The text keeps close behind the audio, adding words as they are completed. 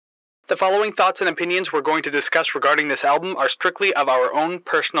The following thoughts and opinions we're going to discuss regarding this album are strictly of our own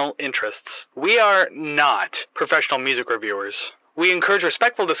personal interests. We are not professional music reviewers. We encourage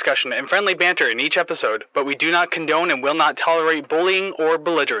respectful discussion and friendly banter in each episode, but we do not condone and will not tolerate bullying or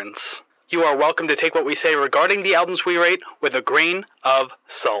belligerence. You are welcome to take what we say regarding the albums we rate with a grain of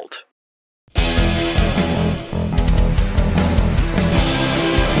salt.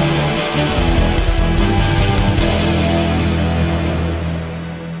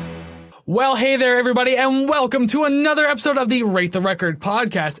 Well, hey there, everybody, and welcome to another episode of the Rate the Record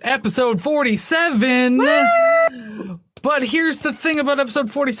podcast, episode 47. Woo! But here's the thing about episode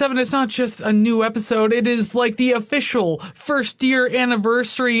 47, it's not just a new episode, it is like the official first year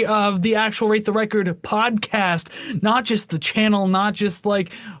anniversary of the actual Rate the Record podcast. Not just the channel, not just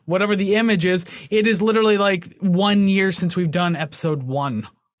like whatever the image is, it is literally like 1 year since we've done episode 1.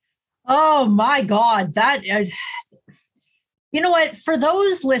 Oh my God, that... You know what? For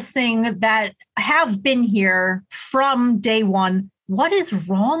those listening that have been here from day one, what is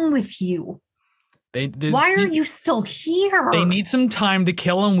wrong with you? Why are you still here? They need some time to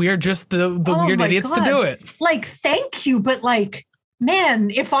kill, and we are just the weird idiots to do it. Like, thank you, but like, man,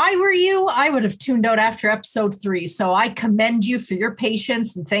 if I were you, I would have tuned out after episode 3. So I commend you for your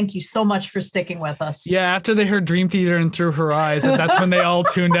patience, and thank you so much for sticking with us. Yeah, after they heard Dream Theater and Through Her Eyes, that's when they all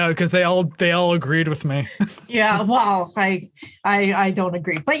tuned out because they all agreed with me. Yeah, well, I don't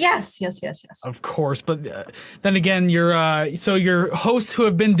agree, but yes. Of course, but then again, your hosts who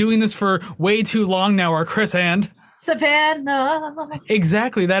have been doing this for way too long now are Kris and Savannah.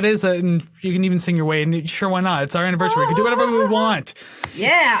 Exactly, that is and you can even sing your way, and sure, why not? It's our anniversary. We can do whatever we want.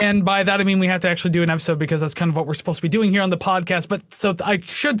 Yeah. And by that, I mean we have to actually do an episode because that's kind of what we're supposed to be doing here on the podcast. But so I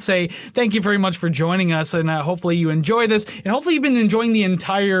should say thank you very much for joining us, and hopefully you enjoy this, and hopefully you've been enjoying the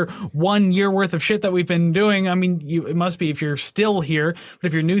entire 1 year worth of shit that we've been doing. I mean, it must be if you're still here, but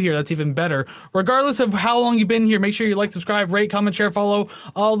if you're new here, that's even better. Regardless of how long you've been here, make sure you like, subscribe, rate, comment, share, follow.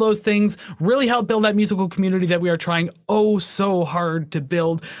 All those things really help build that musical community that we are trying so hard to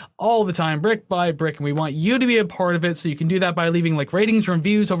build all the time, brick by brick, and we want you to be a part of it. So you can do that by leaving like ratings and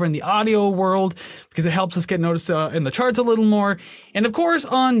reviews over in the audio world because it helps us get noticed in the charts a little more. And of course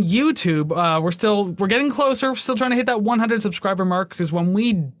on YouTube, we're getting closer. We're still trying to hit that 100 subscriber mark because when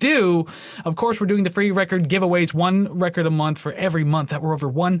we do, of course, we're doing the free record giveaways, 1 record a month for every month that we're over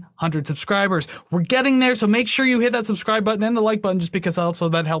 100 subscribers. We're getting there, so make sure you hit that subscribe button and the like button just because also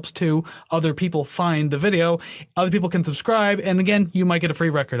that helps too. Other people find the video. Other people can subscribe, and again, you might get a free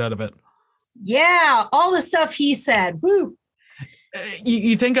record out of it. Yeah, all the stuff he said. Woo.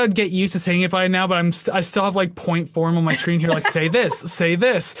 You think I'd get used to saying it by now, but I still have like point form on my screen here, like say this, say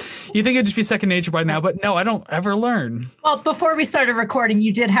this. You think it'd just be second nature by now, but no, I don't ever learn. Well, before we started recording,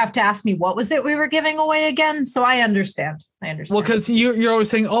 you did have to ask me what was it we were giving away again, so I understand. Well, because you're always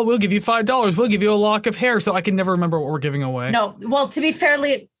saying, oh, we'll give you $5, we'll give you a lock of hair, so I can never remember what we're giving away. No, well, to be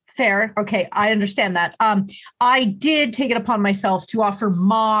fair. Okay, I understand that. I did take it upon myself to offer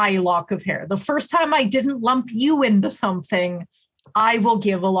my lock of hair. The first time I didn't lump you into something, I will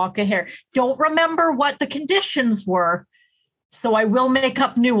give a lock of hair. Don't remember what the conditions were, so I will make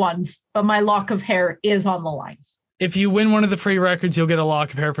up new ones, but my lock of hair is on the line. If you win one of the free records, you'll get a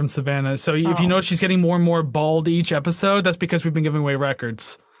lock of hair from Savannah. So if you notice she's getting more and more bald each episode, that's because we've been giving away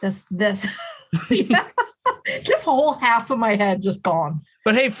records. This, yeah. Just a whole half of my head just gone.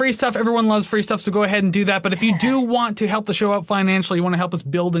 But hey, free stuff. Everyone loves free stuff, so go ahead and do that. But if you do want to help the show out financially, you want to help us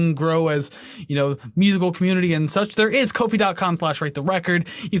build and grow as, musical community and such, there is Ko-fi.com/rate the record.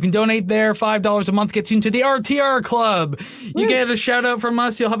 You can donate there. $5 a month gets you into the RTR Club. You get a shout out from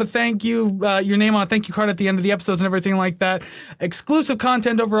us. You'll have a thank you, your name on a thank you card at the end of the episodes and everything like that. Exclusive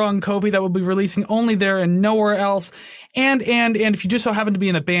content over on Ko-fi that we'll be releasing only there and nowhere else. And if you just so happen to be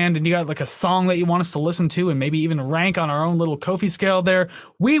in a band and you got like a song that you want us to listen to and maybe even rank on our own little Ko-fi scale there,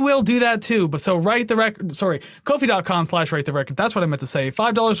 we will do that too. But so Ko-fi.com/rate the record. That's what I meant to say.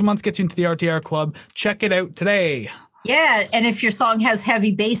 $5 a month gets you into the RTR Club. Check it out today. Yeah, and if your song has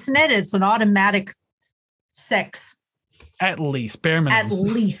heavy bass in it, it's an automatic 6. At least, bare minimum. At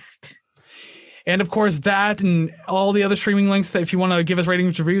least. And of course, that and all the other streaming links that if you want to give us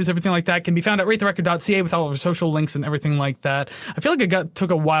ratings, reviews, everything like that can be found at ratetherecord.ca with all of our social links and everything like that. I feel like it took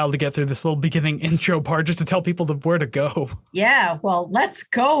a while to get through this little beginning intro part just to tell people where to go. Yeah, well, let's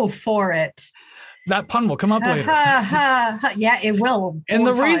go for it. That pun will come up later. Yeah, it will. And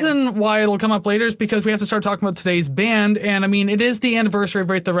the reason why it'll come up later is because we have to start talking about today's band. And I mean, it is the anniversary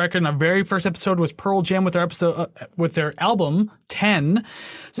of Rate the Record. And our very first episode was Pearl Jam with their album 10.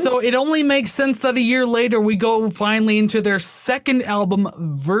 So it only makes sense that a year later we go finally into their second album,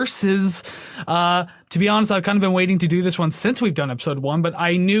 Versus. To be honest, I've kind of been waiting to do this one since we've done episode 1, but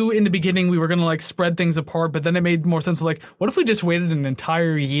I knew in the beginning we were going to like spread things apart, but then it made more sense of like, what if we just waited an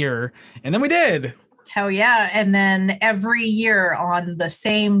entire year? And then we did. Hell yeah. And then every year on the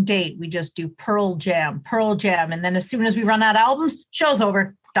same date, we just do Pearl Jam. And then as soon as we run out of albums, show's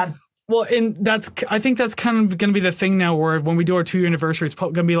over. Done. Well, and I think that's kind of going to be the thing now where when we do our 2-year anniversary, it's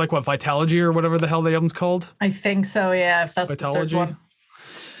going to be like, what, Vitalogy or whatever the hell the album's called? I think so, yeah, if that's Vitalogy. The third one.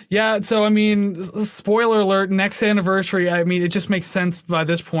 Yeah, so I mean, spoiler alert, next anniversary, I mean, it just makes sense by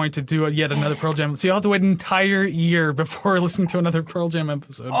this point to do yet another Pearl Jam. So you'll have to wait an entire year before listening to another Pearl Jam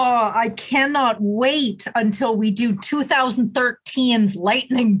episode. Oh, I cannot wait until we do 2013's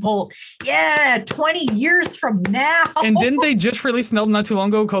Lightning Bolt. Yeah, 20 years from now. And didn't they just release an album not too long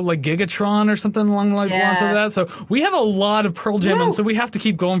ago called like Gigatron or something along the lines of that? So we have a lot of Pearl Jam, and so we have to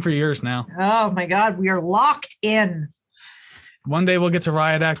keep going for years now. Oh my God, we are locked in. One day we'll get to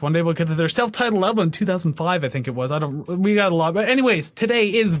Riot Act. One day we'll get to their self-titled album in 2005, I think it was. We got a lot. But anyways,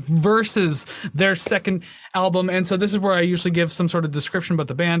 today is Versus, their second album. And so this is where I usually give some sort of description about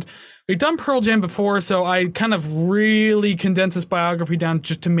the band. We've done Pearl Jam before, so I kind of really condensed this biography down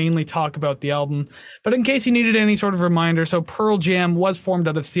just to mainly talk about the album. But in case you needed any sort of reminder, so Pearl Jam was formed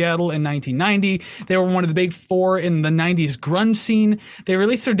out of Seattle in 1990. They were one of the big four in the 90s grunge scene. They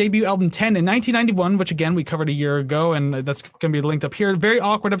released their debut album 10 in 1991, which again, we covered a year ago, and that's going to be linked up here. Very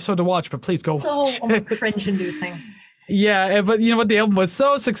awkward episode to watch, but please go watch. So cringe-inducing. Yeah, but you know what? The album was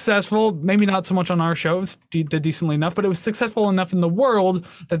so successful, maybe not so much on our shows, did decently enough, but it was successful enough in the world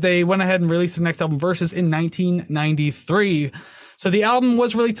that they went ahead and released their next album, Versus, in 1993. So the album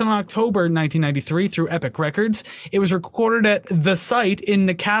was released in October 1993 through Epic Records. It was recorded at The Site in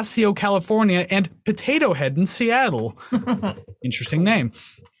Nicasio, California, and Potato Head in Seattle. Interesting name.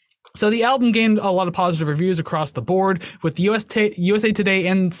 So the album gained a lot of positive reviews across the board, with the USA Today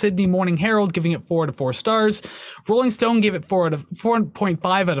and Sydney Morning Herald giving it 4 out of 4 stars. Rolling Stone gave it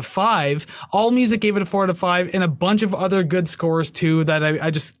 4.5 out of 5. AllMusic gave it a 4 out of 5, and a bunch of other good scores too that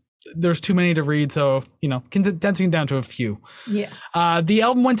I just there's too many to read, so condensing it down to a few. Yeah. The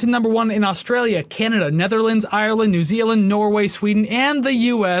album went to number 1 in Australia, Canada, Netherlands, Ireland, New Zealand, Norway, Sweden, and the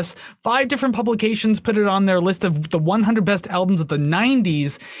US. 5 different publications put it on their list of the 100 best albums of the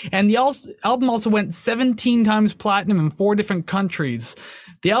 90s, and the album also went 17 times platinum in 4 different countries.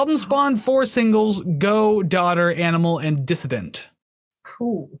 The album spawned 4 singles: Go, Daughter, Animal, and Dissident.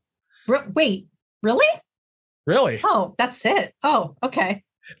 Cool. Wait, really? Really? Oh, that's it. Oh, okay.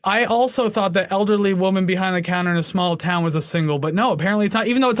 I also thought that Elderly Woman Behind the Counter in a Small Town was a single, but no, apparently it's not,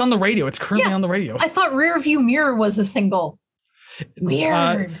 even though it's on the radio. It's currently on the radio. I thought Rearview Mirror was a single.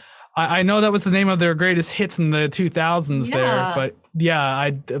 Weird. I know that was the name of their greatest hits in the 2000s there, but yeah,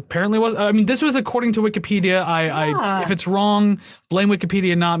 I apparently was. I mean, this was according to Wikipedia. I if it's wrong, blame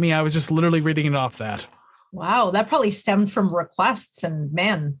Wikipedia, not me. I was just literally reading it off that. Wow, that probably stemmed from requests, and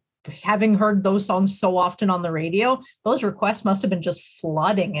man, having heard those songs so often on the radio, those requests must have been just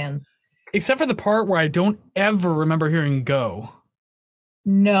flooding in. Except for the part where I don't ever remember hearing Go.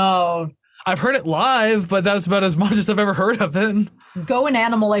 No. I've heard it live, but that's about as much as I've ever heard of it. Go and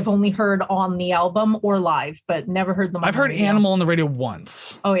Animal I've only heard on the album or live, but never heard them on I've heard radio. Animal on the radio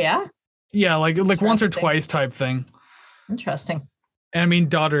once. Oh, yeah? Yeah, like once or twice type thing. Interesting. And I mean,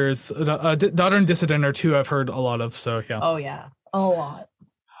 Daughter and Dissident are 2 I've heard a lot of, so yeah. Oh, yeah. A lot.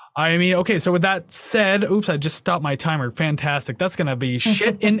 I mean, okay, so with that said, oops, I just stopped my timer. Fantastic. That's going to be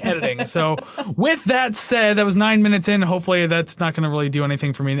shit in editing. So with that said, that was 9 minutes in. Hopefully that's not going to really do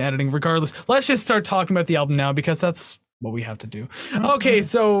anything for me in editing. Regardless, let's just start talking about the album now, because that's what we have to do. Okay,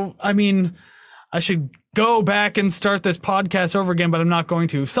 so, I mean, I should go back and start this podcast over again, but I'm not going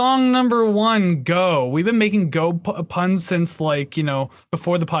to. Song number 1, Go. We've been making Go puns since,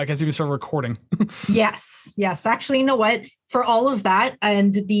 before the podcast even started recording. Yes. Actually, you know what? For all of that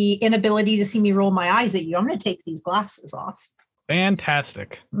and the inability to see me roll my eyes at you, I'm going to take these glasses off.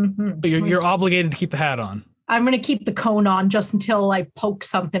 Fantastic. But you're obligated to keep the hat on. I'm going to keep the cone on just until I poke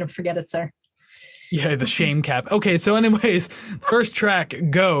something and forget it's there. Yeah, the shame cap. Okay, so anyways, first track,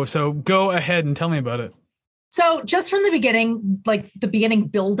 Go. So go ahead and tell me about it. So just from the beginning, the beginning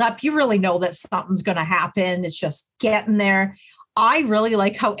build up, you really know that something's going to happen. It's just getting there. I really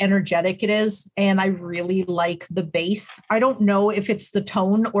like how energetic it is, and I really like the bass. I don't know if it's the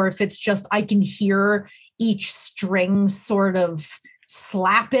tone or if it's just I can hear each string sort of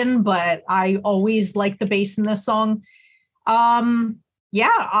slapping, but I always like the bass in this song. I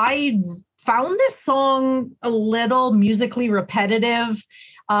found this song a little musically repetitive.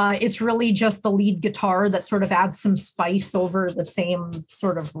 It's really just the lead guitar that sort of adds some spice over the same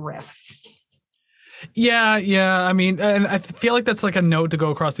sort of riff. Yeah. I mean, and I feel like that's like a note to go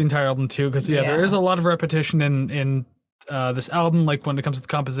across the entire album too, because there is a lot of repetition in this album, like when it comes to the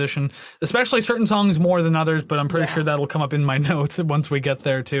composition, especially certain songs more than others. But I'm pretty sure that'll come up in my notes once we get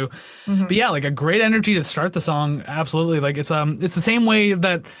there too. Mm-hmm. But yeah, like a great energy to start the song. Absolutely, like it's the same way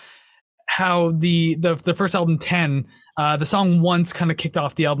that how the first album 10, the song Once kind of kicked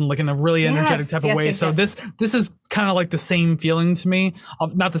off the album like in a really energetic type of way. Yes. This is kind of like the same feeling to me,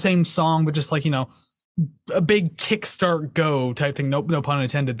 not the same song, but just like, you know, a big kickstart go type thing. No pun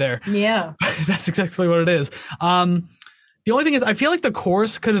intended there. Yeah. That's exactly what it is. The only thing is I feel like the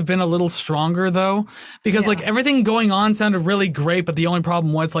chorus could have been a little stronger though, because like everything going on sounded really great, but the only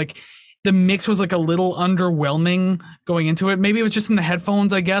problem was like the mix was like a little underwhelming going into it. Maybe it was just in the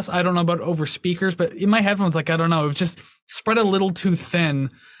headphones, I guess. I don't know about over speakers, but in my headphones, like, I don't know, it was just spread a little too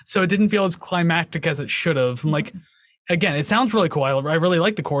thin. So it didn't feel as climactic as it should have. And like, again, it sounds really cool. I really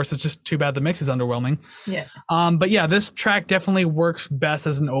like the chorus. It's just too bad the mix is underwhelming. Yeah. But yeah, this track definitely works best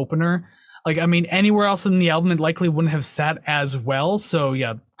as an opener. Like, I mean, anywhere else in the album, it likely wouldn't have sat as well. So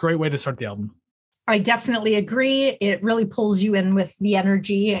yeah, great way to start the album. I definitely agree. It really pulls you in with the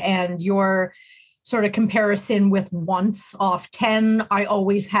energy, and your sort of comparison with Once off 10. I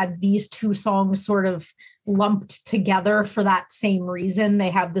always had these two songs sort of lumped together for that same reason. They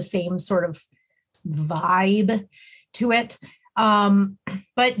have the same sort of vibe to it.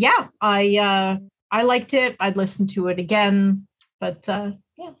 But yeah, I liked it. I'd listen to it again, but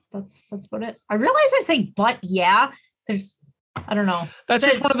yeah, that's about it. I realize I say, but yeah, I don't know. That's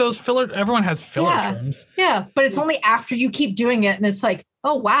just one of those filler. Everyone has filler terms. Yeah, but it's only after you keep doing it, and it's like,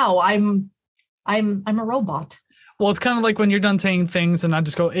 oh wow, I'm a robot. Well, it's kind of like when you're done saying things, and I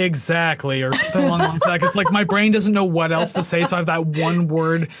just go exactly or something along those lines. It's like my brain doesn't know what else to say, so I have that one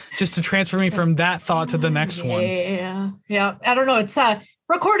word just to transfer me from that thought to the next one. Yeah. I don't know. It's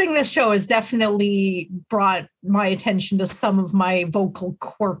recording this show has definitely brought my attention to some of my vocal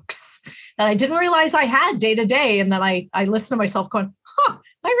quirks that I didn't realize I had day to day. And then I listen to myself going, I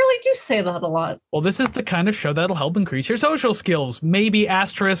really do say that a lot. Well, this is the kind of show that'll help increase your social skills. Maybe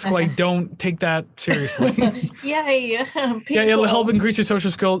asterisk, like, don't take that seriously. Yay. Yeah, it'll help increase your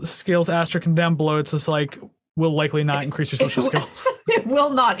social skills, asterisk, and down below it's just like, will likely not increase your social skills. It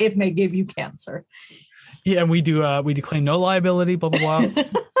will not. It may give you cancer. Yeah, and we claim no liability, blah, blah, blah.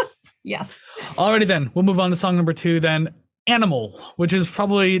 Yes. Alrighty then, we'll move on to song number 2 then. Animal, which is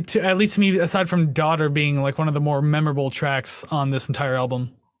probably, at least to me, aside from Daughter, being like one of the more memorable tracks on this entire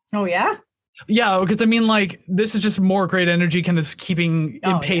album. Oh, yeah? Yeah, because I mean, like, this is just more great energy, kind of keeping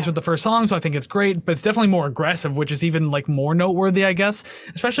in pace with the first song, so I think it's great, but it's definitely more aggressive, which is even like more noteworthy, I guess,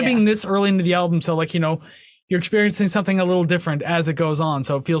 especially being this early into the album, so like, you know, you're experiencing something a little different as it goes on,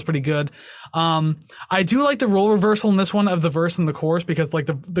 so it feels pretty good. I do like the role reversal in this one of the verse and the chorus, because like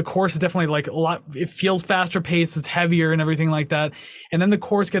the chorus is definitely like a lot, it feels faster paced, it's heavier and everything like that. And then the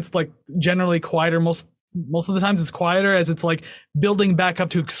chorus gets like generally quieter. Most of the times it's quieter as it's like building back up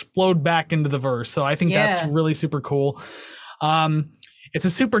to explode back into the verse. So I think that's really super cool. It's a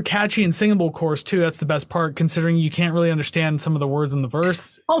super catchy and singable chorus too. That's the best part, considering you can't really understand some of the words in the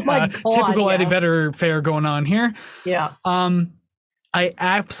verse. Oh my God. Typical Eddie Vedder fare going on here. Yeah. I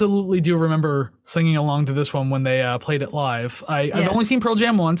absolutely do remember singing along to this one when they played it live. I've only seen Pearl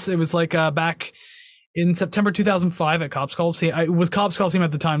Jam once. It was like back in September 2005 at Cops Coliseum. It was Cops Coliseum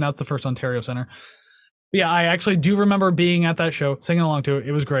at the time. Now it's the First Ontario Center. But yeah, I actually do remember being at that show, singing along to it.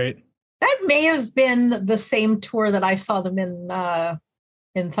 It was great. That may have been the same tour that I saw them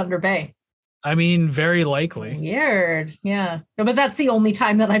in Thunder Bay. I mean, very likely. Weird. Yeah. But that's the only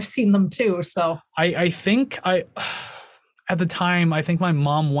time that I've seen them too. So I think at the time, I think my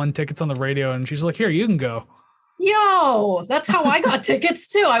mom won tickets on the radio and she's like, here, you can go. Yo, that's how I got tickets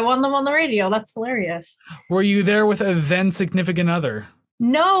too. I won them on the radio. That's hilarious. Were you there with a then significant other?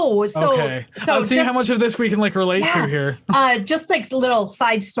 No. So, okay. I'll see how much of this we can like relate to here. Just like a little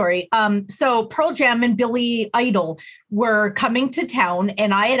side story. So Pearl Jam and Billy Idol were coming to town,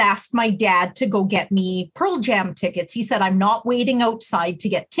 and I had asked my dad to go get me Pearl Jam tickets. He said, I'm not waiting outside to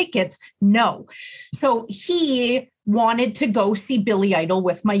get tickets. No. So he wanted to go see Billy Idol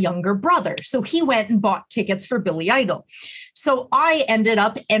with my younger brother. So he went and bought tickets for Billy Idol. So I ended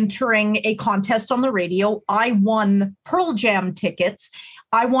up entering a contest on the radio. I won Pearl Jam tickets.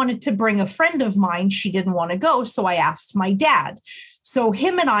 I wanted to bring a friend of mine. She didn't want to go. So I asked my dad. So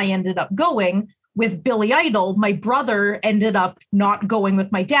him and I ended up going with Billy Idol. My brother ended up not going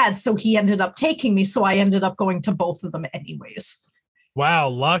with my dad. So he ended up taking me. So I ended up going to both of them anyways. Wow,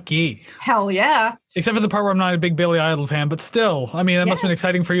 lucky. Hell yeah. Except for the part where I'm not a big Billy Idol fan, but still, I mean, that must have been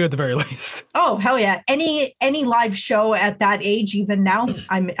exciting for you at the very least. Oh, hell yeah. Any live show at that age, even now,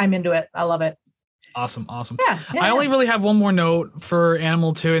 I'm into it. I love it. Awesome. Yeah, I only really have one more note for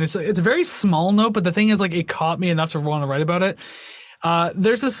Animal 2, and it's a very small note, but the thing is, like, it caught me enough to want to write about it.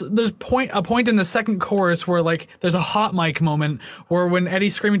 There's a point in the second chorus where, like, there's a hot mic moment where when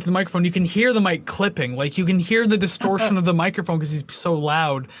Eddie's screaming to the microphone, you can hear the mic clipping. Like, you can hear the distortion of the microphone because he's so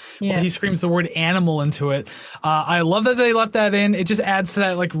loud. Yeah. He screams the word animal into it. I love that they left that in. It just adds to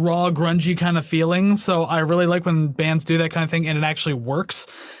that, like, raw, grungy kind of feeling. So I really like when bands do that kind of thing and it actually works.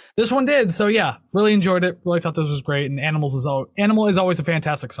 This one did. So yeah, really enjoyed it. Really thought this was great. And Animal is always a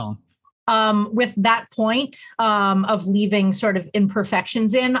fantastic song. With that point of leaving sort of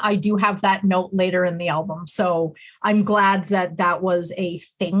imperfections in, I do have that note later in the album. So I'm glad that was a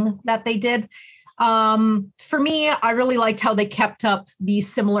thing that they did. For me, I really liked how they kept up the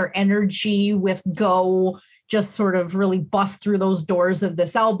similar energy with Go, just sort of really bust through those doors of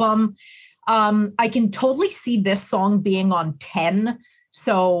this album. I can totally see this song being on 10.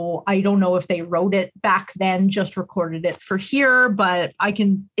 So I don't know if they wrote it back then, just recorded it for here, but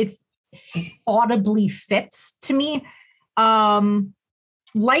it audibly fits to me.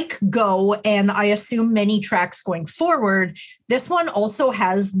 Like Go, and I assume many tracks going forward, this one also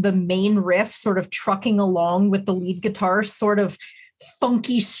has the main riff sort of trucking along with the lead guitar, sort of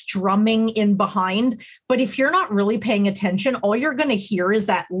funky strumming in behind. But if you're not really paying attention, all you're going to hear is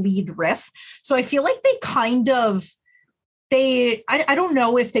that lead riff. So I feel like I don't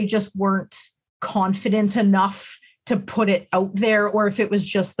know if they just weren't confident enough to put it out there, or if it was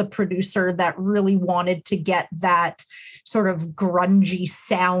just the producer that really wanted to get that sort of grungy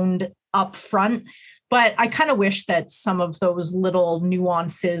sound up front. But I kind of wish that some of those little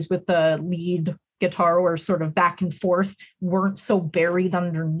nuances with the lead guitar or sort of back and forth weren't so buried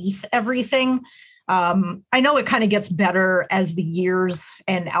underneath everything. I know it kind of gets better as the years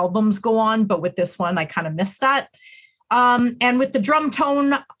and albums go on, but with this one, I kind of missed that. And with the drum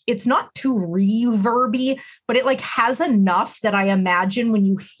tone, it's not too reverby, but it like has enough that I imagine when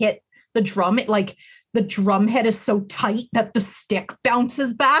you hit the drum, the drum head is so tight that the stick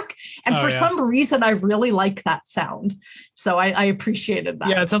bounces back. And for some reason, I really like that sound. So I appreciated that.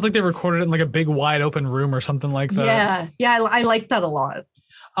 Yeah, it sounds like they recorded it in like a big wide open room or something like that. Yeah, I like that a lot.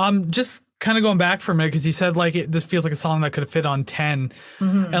 Just kind of going back for a minute, because you said like this feels like a song that could have fit on 10.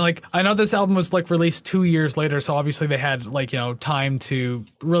 And like I know this album was like released 2 years later, so obviously they had like, you know, time to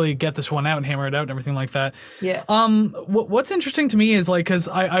really get this one out and hammer it out and everything like that. Yeah. What's interesting to me is like, because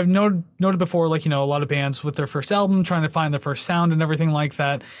I've noted before, like, you know, a lot of bands with their first album trying to find their first sound and everything like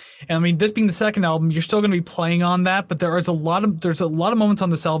that. And I mean, this being the second album, you're still going to be playing on that, but there's a lot of moments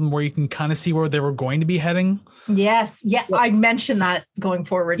on this album where you can kind of see where they were going to be heading. Yes. Yeah. I mentioned that going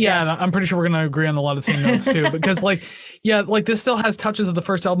forward. Yeah. And I'm pretty sure we're going to agree on a lot of the same notes too, because like, yeah, like this still has touches of the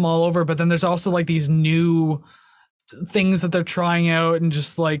first album all over, but then there's also like these new things that they're trying out and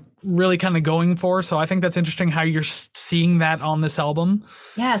just like really kind of going for. So I think that's interesting how you're seeing that on this album.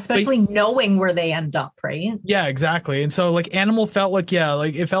 Yeah, especially knowing where they end up, right? Yeah, exactly. And so like Animal felt like, yeah,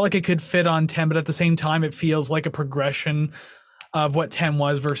 like it felt like it could fit on 10, but at the same time it feels like a progression of what 10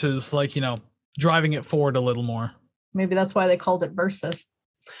 was versus like, you know, driving it forward a little more. Maybe that's why they called it Versus.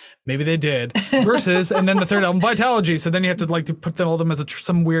 Maybe they did. Versus, and then the third album, Vitalogy. So then you have to like to put all of them as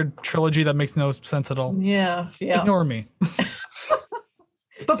some weird trilogy that makes no sense at all. Yeah. Ignore me.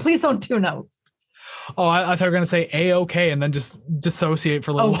 But please don't tune out. Oh, I thought you were going to say A-OK and then just dissociate for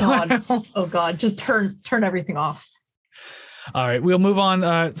a little while. Oh, God. Just turn everything off. All right. We'll move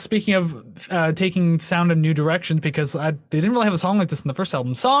on. Speaking of taking sound in new directions, because they didn't really have a song like this in the first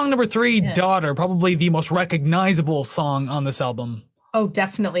album. Song number 3, Daughter, probably the most recognizable song on this album. Oh,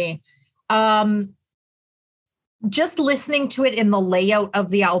 definitely. Just listening to it in the layout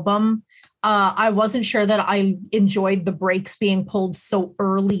of the album, I wasn't sure that I enjoyed the breaks being pulled so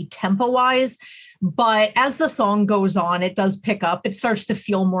early tempo-wise. But as the song goes on, it does pick up. It starts to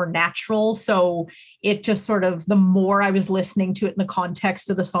feel more natural. So it just sort of, the more I was listening to it in the context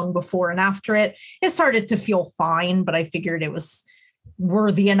of the song before and after it, it started to feel fine. But I figured it was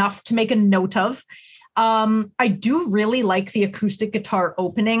worthy enough to make a note of. I do really like the acoustic guitar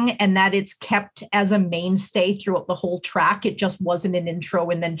opening and that it's kept as a mainstay throughout the whole track. It just wasn't an intro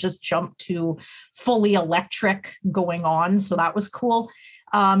and then just jumped to fully electric going on. So that was cool.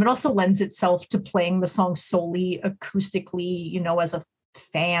 It also lends itself to playing the song solely acoustically, you know, as a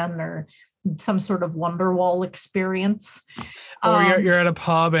fan or some sort of Wonderwall experience. Or you're at a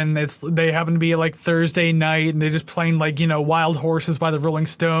pub and they happen to be like Thursday night and they're just playing like, you know, Wild Horses by the Rolling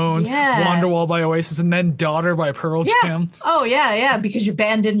Stones, Wonderwall by Oasis, and then Daughter by Pearl Jam. Oh, yeah, because your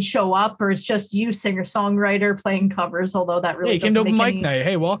band didn't show up or it's just you, singer-songwriter, playing covers, although that really doesn't make make open mic night.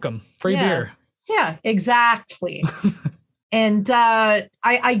 Hey, welcome. Free beer. Yeah, exactly. And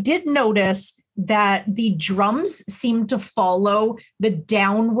I did notice that the drums seem to follow the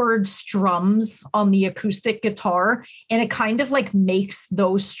downward strums on the acoustic guitar, and it kind of like makes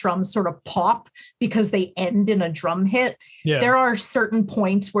those strums sort of pop because they end in a drum hit. Yeah. There are certain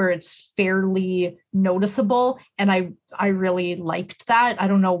points where it's fairly noticeable, and I really liked that. I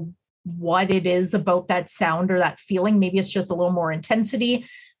don't know what it is about that sound or that feeling. Maybe it's just a little more intensity,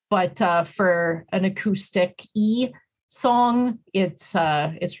 but for an acoustic song, it's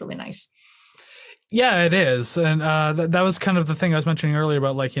really nice. Yeah, it is. And that was kind of the thing I was mentioning earlier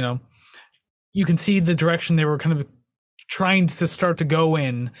about, like, you know, you can see the direction they were kind of trying to start to go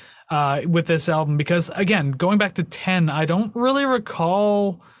in with this album. Because, again, going back to 10, I don't really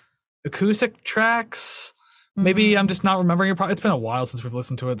recall acoustic tracks. Maybe I'm just not remembering it. It's been a while since we've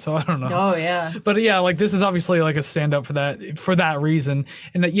listened to it, so I don't know. Oh, yeah. But yeah, like this is obviously like a standout for that reason.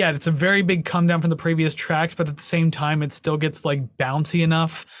 And that, yeah, it's a very big come down from the previous tracks, but at the same time, it still gets like bouncy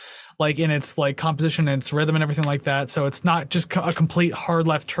enough, like in its like composition and its rhythm and everything like that. So it's not just a complete hard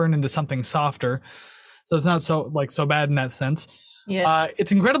left turn into something softer. So it's not so bad in that sense. Yeah.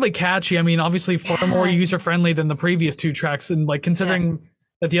 It's incredibly catchy. I mean, obviously far more user friendly than the previous two tracks, and like considering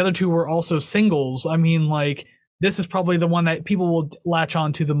that the other two were also singles, I mean, like this is probably the one that people will latch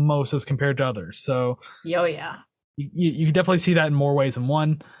on to the most as compared to others. So yeah, you can definitely see that in more ways than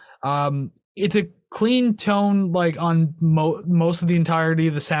one. It's a clean tone, like on most of the entirety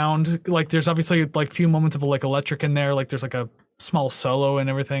of the sound. Like there's obviously like few moments of like electric in there. Like there's like a small solo and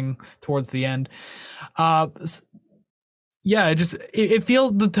everything towards the end. Yeah, it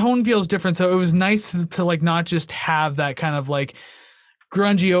feels, the tone feels different. So it was nice to like not just have that kind of like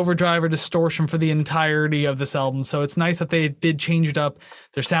grungy overdrive or distortion for the entirety of this album. So it's nice that they did change it up.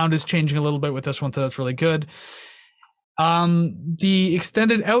 Their sound is changing a little bit with this one, so that's really good. The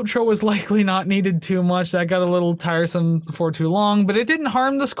extended outro was likely not needed too much. That got a little tiresome before too long, but it didn't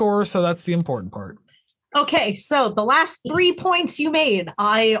harm the score, so that's the important part. Okay, so the last 3 points you made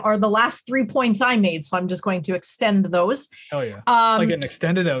are the last 3 points I made, so I'm just going to extend those. Oh yeah, like an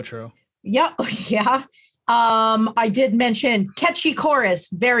extended outro. Yeah. I did mention catchy chorus,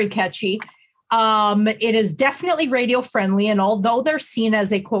 very catchy. It is definitely radio friendly, and although they're seen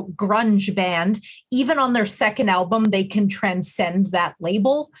as a quote grunge band, even on their second album, they can transcend that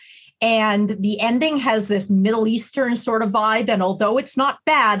label. And the ending has this Middle Eastern sort of vibe. And although it's not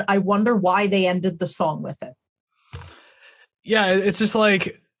bad, I wonder why they ended the song with it. Yeah, it's just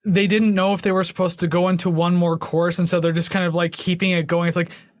like they didn't know if they were supposed to go into one more chorus. And so they're just kind of like keeping it going. It's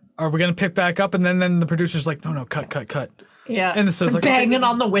like, are we going to pick back up? And then the producer's like, no, cut. Yeah. And so it's like banging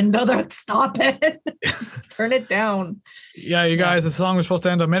on the window. They're like, stop it. Turn it down. Yeah, you guys, the song was supposed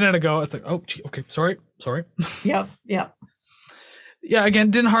to end a minute ago. It's like, oh, gee, okay, sorry. Yep. Yeah, again,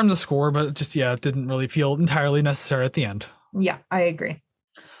 didn't harm the score, but it just, it didn't really feel entirely necessary at the end. Yeah, I agree.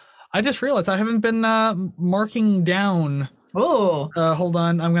 I just realized I haven't been marking down. Oh. Hold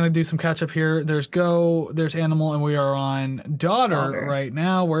on. I'm going to do some catch up here. There's Go, there's Animal, and we are on Daughter right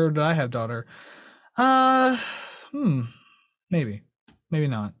now. Where did I have Daughter? Maybe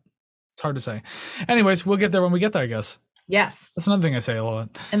not. It's hard to say. Anyways, we'll get there when we get there, I guess. Yes. That's another thing I say a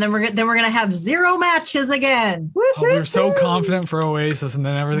lot. And then we're going to have 0 matches again. Oh, we were so confident for Oasis, and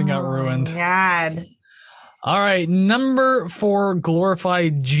then everything got ruined. God. All right, number 4,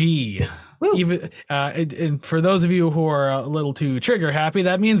 Glorified G. Woo. Even and for those of you who are a little too trigger happy,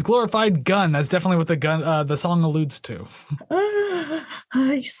 that means Glorified Gun. That's definitely what the song alludes to.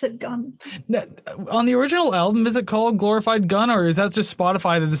 You said gun. On the original album, is it called Glorified Gun, or is that just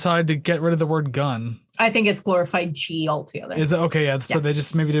Spotify that decided to get rid of the word gun? I think it's Glorified G altogether. Is it okay? Yeah. So they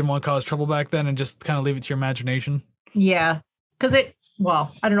just maybe didn't want to cause trouble back then and just kind of leave it to your imagination. Yeah, because I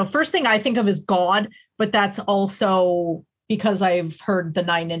don't know. First thing I think of is God, but that's also because I've heard the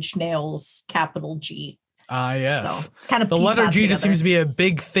 9 Inch Nails capital G. Yes. So, kind of the letter G just seems to be a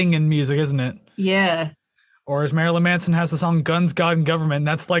big thing in music, isn't it? Yeah. Or as Marilyn Manson has the song Guns, God, and Government, and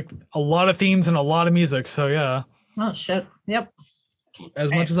that's like a lot of themes and a lot of music. So yeah. Oh shit. Yep. As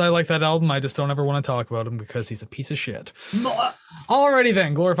much as I like that album, I just don't ever want to talk about him because he's a piece of shit. Alrighty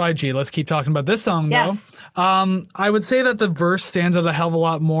then, Glorified G. Let's keep talking about this song, though. Yes. I would say that the verse stands out a hell of a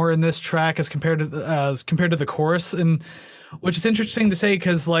lot more in this track as compared to the chorus, and which is interesting to say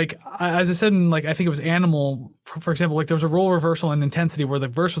because, like, as I said in, like, I think it was Animal, for example, like there was a role reversal in intensity where the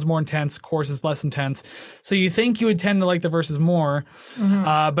verse was more intense, chorus is less intense. So you think you would tend to like the verses more,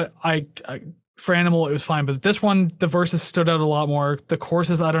 but I for Animal, it was fine. But this one, the verses stood out a lot more. The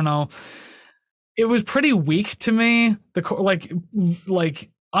choruses, I don't know. It was pretty weak to me. Like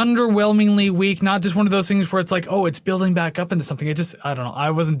underwhelmingly weak, not just one of those things where it's like, oh, it's building back up into something. I don't know. I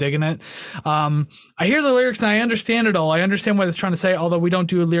wasn't digging it. I hear the lyrics and I understand it all. I understand what it's trying to say, although we don't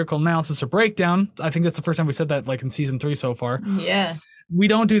do a lyrical analysis or breakdown. I think that's the first time we said that, like in season 3 so far. Yeah. We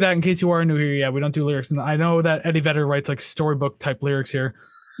don't do that, in case you are new here. Yeah, we don't do lyrics. And I know that Eddie Vedder writes like storybook type lyrics here.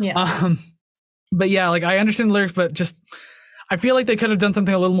 Yeah. But yeah, like I understand the lyrics, but just I feel like they could have done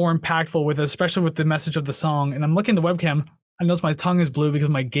something a little more impactful with it, especially with the message of the song. And I'm looking at the webcam. I notice my tongue is blue because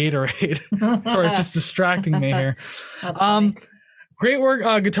of my Gatorade. Sorry, it's just distracting me here. Great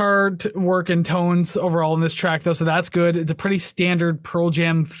work, guitar work and tones overall in this track, though, so that's good. It's a pretty standard Pearl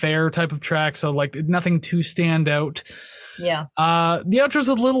Jam fare type of track, so like nothing too stand out. Yeah. The outro's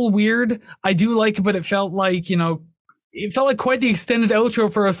a little weird. I do like it, but it felt like, it felt like quite the extended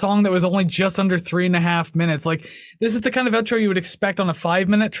outro for a song that was only just under 3.5 minutes. Like, this is the kind of outro you would expect on a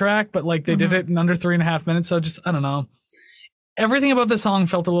 5-minute track, but like they did it in under 3.5 minutes, so just, I don't know. Everything about the song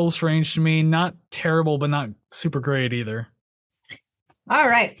felt a little strange to me. Not terrible, but not super great either. All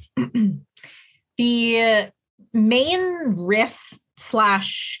right. The main riff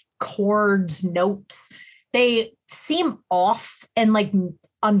 / chords, notes, they seem off and like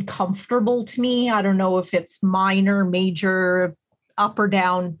uncomfortable to me. I don't know if it's minor, major, up or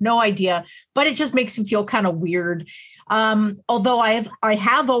down, no idea, but it just makes me feel kind of weird. Although I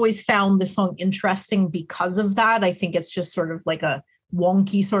have always found the song interesting because of that. I think it's just sort of like a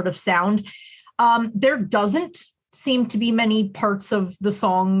wonky sort of sound. There doesn't seem to be many parts of the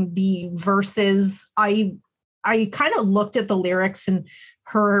song, the verses. I kind of looked at the lyrics and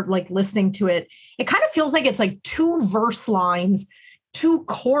her like listening to it. It kind of feels like it's like 2 verse lines, 2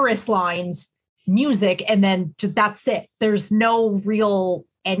 chorus lines, music, and then that's it. There's no real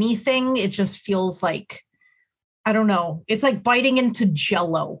anything. It just feels like, I don't know. It's like biting into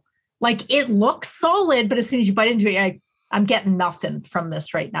Jell-O. Like it looks solid, but as soon as you bite into it, I'm getting nothing from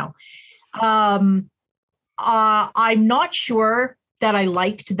this right now. I'm not sure that I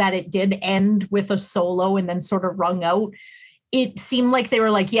liked that it did end with a solo and then sort of rung out. It seemed like they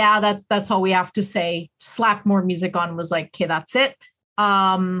were like, yeah, that's all we have to say. Slapped more music on, was like, okay, that's it.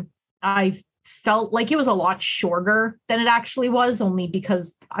 I felt like it was a lot shorter than it actually was, only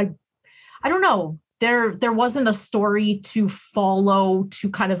because I don't know. There wasn't a story to follow, to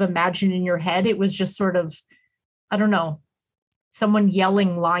kind of imagine in your head. It was just sort of, I don't know, someone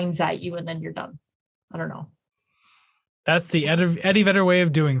yelling lines at you and then you're done. I don't know. That's the Eddie Vedder way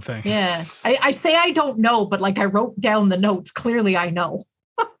of doing things. Yeah. I say I don't know, but like I wrote down the notes. Clearly I know.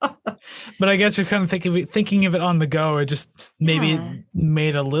 But I guess you're kind of thinking of it on the go. It just maybe it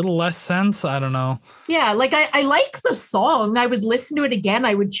made a little less sense. I don't know. Yeah, like I like the song. I would listen to it again.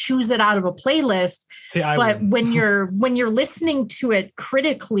 I would choose it out of a playlist. But when you're listening to it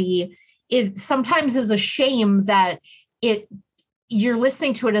critically, it sometimes is a shame that you're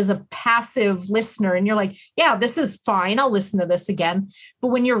listening to it as a passive listener and you're like, yeah, this is fine. I'll listen to this again. But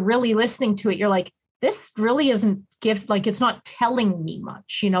when you're really listening to it, you're like, this really isn't it's not telling me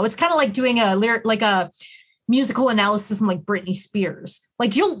much. It's kind of like doing a musical analysis on like Britney Spears.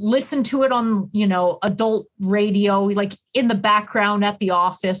 Like you'll listen to it on, adult radio, like in the background at the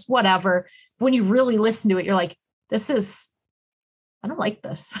office, whatever. But when you really listen to it, you're like, I don't like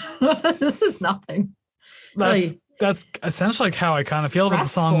this. This is nothing. That's essentially like how I kind of feel about the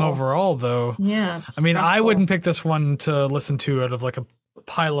song overall, though. Yeah. I mean, I wouldn't pick this one to listen to out of like a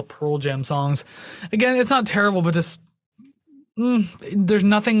pile of Pearl Jam songs. Again, it's not terrible, but just there's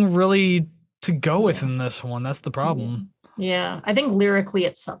nothing really to go with in this one. That's the problem. Yeah. I think lyrically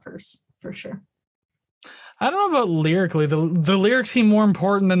it suffers for sure. I don't know about lyrically. The lyrics seem more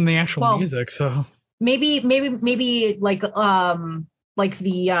important than the actual music. So maybe like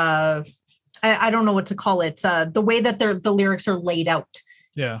the I don't know what to call it. The way that the lyrics are laid out.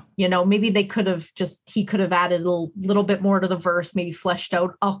 Yeah. Maybe he could have added a little bit more to the verse, maybe fleshed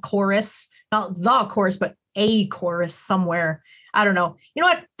out a chorus, not the chorus, but a chorus somewhere. I don't know. You know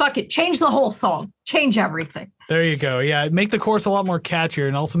what? Fuck it. Change the whole song. Change everything. There you go. Yeah. Make the chorus a lot more catchier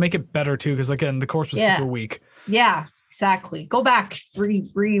and also make it better too. Cause again, the chorus was super weak. Yeah, exactly. Go back,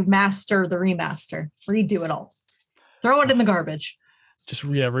 remaster the remaster, redo it all. Throw it in the garbage. Just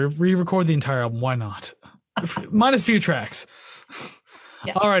re-record the entire album. Why not? Minus a few tracks.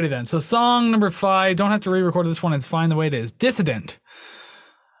 Yes. Alrighty then. So song number 5. Don't have to re-record this one. It's fine the way it is. Dissident.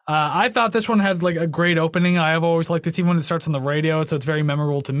 I thought this one had like a great opening. I have always liked it even when it starts on the radio, so it's very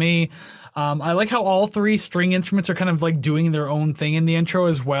memorable to me. I like how all 3 string instruments are kind of like doing their own thing in the intro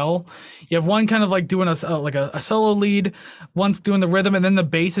as well. You have one kind of like doing a solo lead, one's doing the rhythm, and then the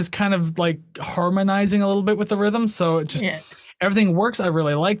bass is kind of like harmonizing a little bit with the rhythm. So it just everything works. I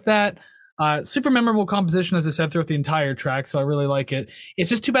really like that. Super memorable composition, as I said, throughout the entire track, so I really like it. It's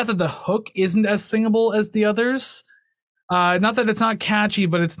just too bad that the hook isn't as singable as the others. Not that it's not catchy,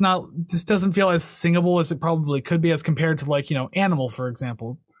 but this doesn't feel as singable as it probably could be as compared to, like, Animal, for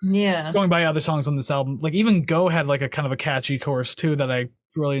example. Yeah. Just going by other songs on this album. Like, even Go had, like, a kind of a catchy chorus, too, that I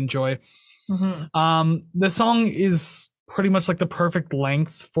really enjoy. Mm-hmm. The song is pretty much like the perfect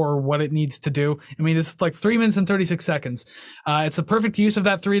length for what it needs to do. I mean, it's like 3 minutes and 36 seconds. It's the perfect use of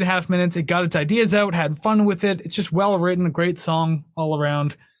that 3.5 minutes. It got its ideas out, had fun with it. It's just well written, a great song all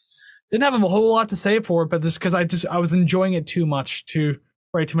around. Didn't have a whole lot to say for it, but just because I was enjoying it too much to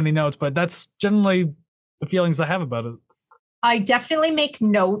write too many notes. But that's generally the feelings I have about it. I definitely make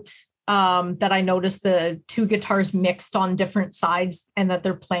note that I noticed the two guitars mixed on different sides and that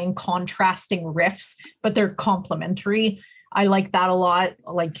they're playing contrasting riffs, but they're complementary. I like that a lot,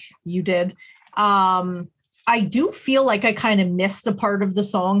 like you did. I do feel like I kind of missed a part of the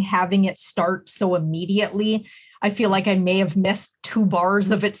song having it start so immediately. I feel like I may have missed 2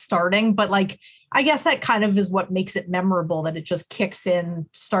 bars of it starting, but like, I guess that kind of is what makes it memorable, that it just kicks in,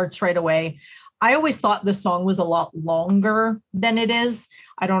 starts right away. I always thought the song was a lot longer than it is.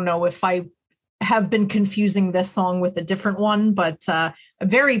 I don't know if I have been confusing this song with a different one, but I'm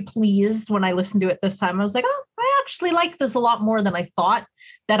very pleased when I listened to it this time. I was like, oh, I actually like this a lot more than I thought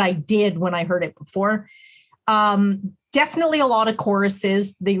that I did when I heard it before. Definitely a lot of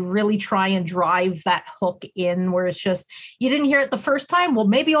choruses. They really try and drive that hook in where it's just, you didn't hear it the first time. Well,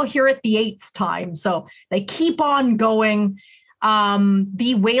 maybe you'll hear it the 8th time. So they keep on going.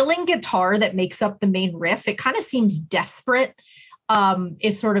 The wailing guitar that makes up the main riff, it kind of seems desperate.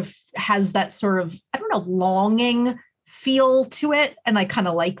 It sort of has that sort of, I don't know, longing feel to it. And I kind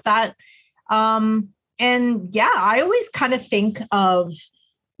of like that. And yeah, I always kind of think of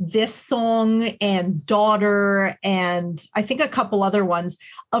this song and Daughter, and I think a couple other ones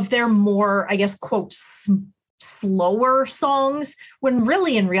of their more, I guess, quote, slower songs, when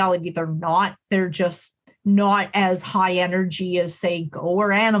really in reality, they're not. They're just not as high energy as, say, Go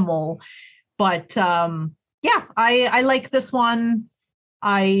or Animal. But yeah, I like this one.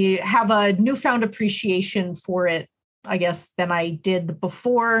 I have a newfound appreciation for it, I guess, than I did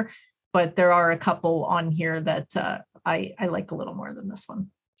before. But there are a couple on here that I like a little more than this one.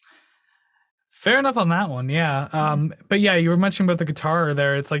 Fair enough on that one, yeah. But yeah, you were mentioning about the guitar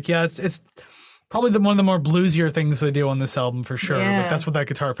there. It's like, yeah, it's probably one of the more bluesier things they do on this album for sure. Yeah. But that's what that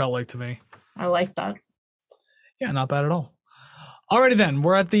guitar felt like to me. I like that. Yeah, not bad at all. Alrighty then,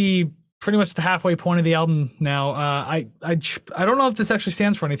 we're at pretty much the halfway point of the album now. I don't know if this actually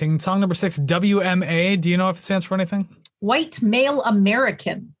stands for anything. Song number 6, WMA. Do you know if it stands for anything? White Male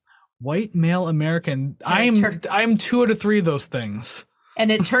American. White Male American. I'm 2 out of 3 of those things. And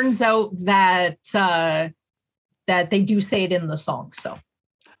it turns out that that they do say it in the song. So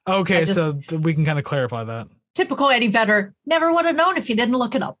okay, so we can kind of clarify that. Typical Eddie Vedder. Never would have known if you didn't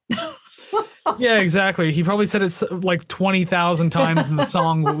look it up. Yeah, exactly. He probably said it like 20,000 times in the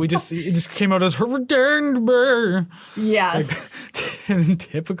song, but it just came out as her. Yes. Like,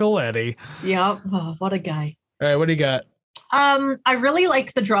 typical Eddie. Yep. Oh, what a guy. All right, what do you got? I really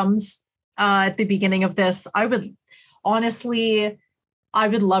like the drums at the beginning of this. I would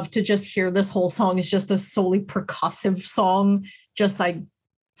love to just hear this whole song as just a solely percussive song. Just like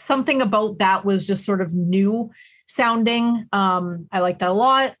something about that was just sort of new sounding. I like that a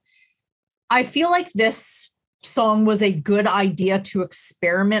lot. I feel like this song was a good idea to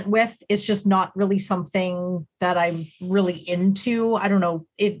experiment with. It's just not really something that I'm really into. I don't know.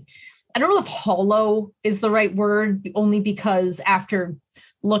 I don't know if hollow is the right word, only because after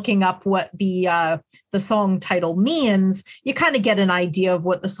looking up what the song title means, you kind of get an idea of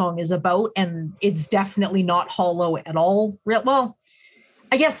what the song is about, and it's definitely not hollow at all. Well,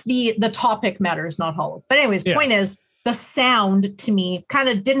 I guess the topic matter is not hollow. But anyways, yeah. Point is, the sound to me kind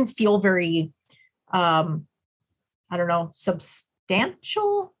of didn't feel very, I don't know,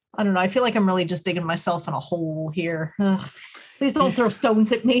 substantial. I don't know. I feel like I'm really just digging myself in a hole here. Ugh. Please don't throw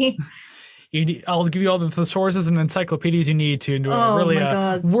stones at me. I'll give you all the thesaurus and encyclopedias you need to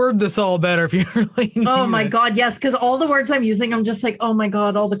word this all better if you really need Oh my God, yes, because all the words I'm using, I'm just like, oh my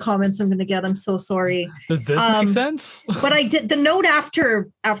God, all the comments I'm going to get. I'm so sorry. Does this make sense? But I did the note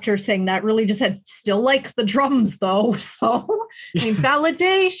after saying that really just had still like the drums though. So I mean,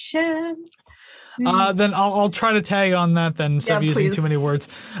 validation. Then I'll try to tag on that then instead of using too many words.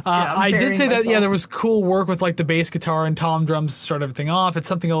 I did say that, there was cool work with like the bass guitar and tom drums to start everything off. It's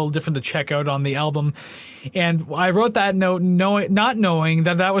something a little different to check out on the album. And I wrote that note not knowing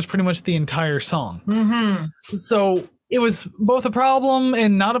that was pretty much the entire song. Mm-hmm. So it was both a problem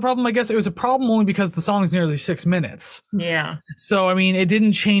and not a problem. I guess it was a problem only because the song's nearly 6 minutes. Yeah. So, I mean, it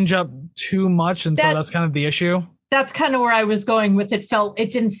didn't change up too much. And so that's kind of the issue. That's kind of where I was going with it.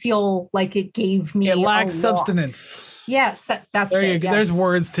 It didn't feel like it gave me. It lacks substance. Yes, that's there it. You go. Yes. There's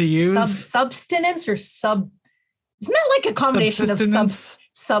words to use. Substance or sub. Isn't that like a combination of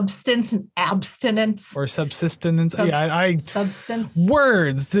substance and abstinence? Or subsistence? Substance.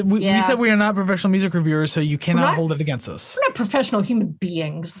 Words. We said we are not professional music reviewers, so you cannot hold it against us. We're not professional human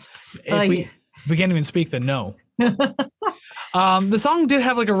beings. If we can't even speak, then no. The song did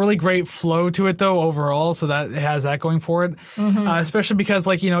have like a really great flow to it though overall, so that it has that going for it. Especially because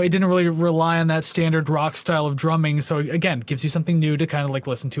like, it didn't really rely on that standard rock style of drumming, so again, it gives you something new to kind of like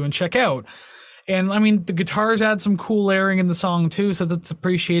listen to and check out. And I mean, the guitars add some cool layering in the song too, so that's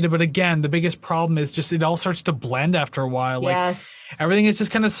appreciated. But again, the biggest problem is just it all starts to blend after a while. Like everything is just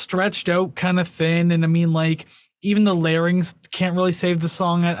kind of stretched out, kind of thin, and I mean like even the layerings can't really save the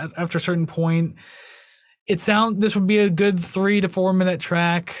song after a certain point. This would be a good 3 to 4 minute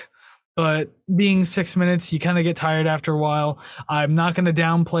track, but being 6 minutes, you kind of get tired after a while. I'm not going to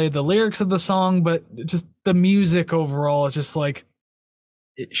downplay the lyrics of the song, but just the music overall is just like,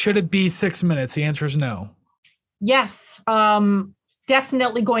 should it be 6 minutes? The answer is no. Yes,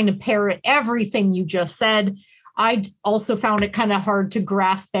 definitely going to parrot everything you just said. I also found it kind of hard to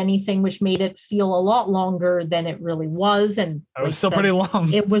grasp anything, which made it feel a lot longer than it really was. And it was still pretty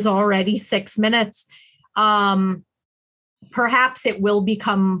long. It was already 6 minutes. Perhaps it will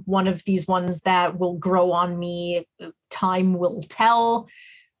become one of these ones that will grow on me. Time will tell.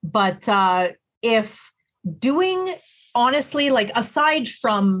 But if doing, honestly, like aside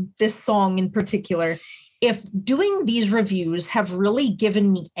from this song in particular, if doing these reviews have really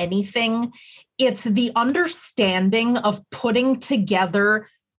given me anything, it's the understanding of putting together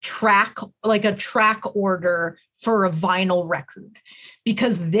a track order for a vinyl record,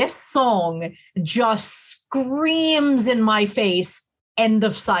 because this song just screams in my face, end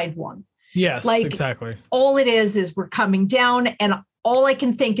of side one. Yes, like, exactly. All it is we're coming down, and all I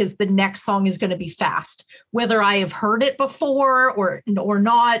can think is the next song is going to be fast. Whether I have heard it before or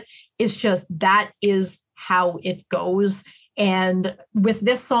not, it's just that is how it goes. And with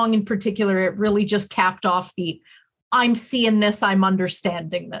this song in particular, it really just capped off I'm seeing this, I'm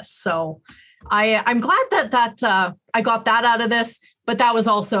understanding this. So I'm glad that I got that out of this, but that was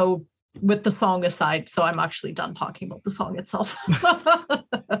also with the song aside. So I'm actually done talking about the song itself.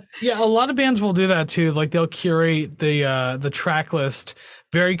 Yeah, a lot of bands will do that too. Like they'll curate the track list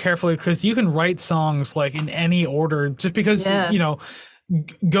very carefully, because you can write songs like in any order just because,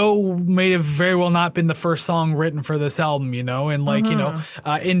 Go may have very well not been the first song written for this album, and like,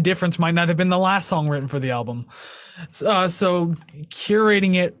 Indifference might not have been the last song written for the album. So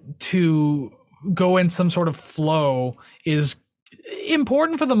curating it to go in some sort of flow is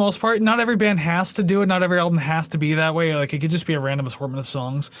important for the most part. Not every band has to do it. Not every album has to be that way. Like it could just be a random assortment of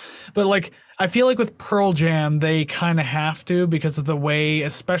songs. But like, I feel like with Pearl Jam, they kind of have to, because of the way,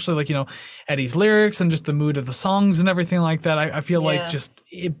 especially like, Eddie's lyrics and just the mood of the songs and everything like that. I feel like just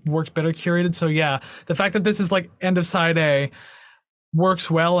it works better curated. So yeah, the fact that this is like end of side A works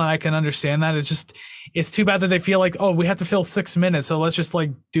well, and I can understand that. It's too bad that they feel like, oh, we have to fill 6 minutes, so let's just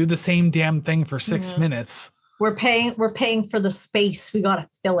like do the same damn thing for 6 minutes. We're paying for the space. We gotta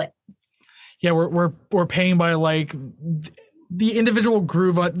fill it. Yeah, we're paying by like the individual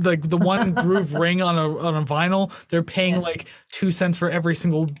groove, like the one groove ring on a vinyl. They're paying like 2 cents for every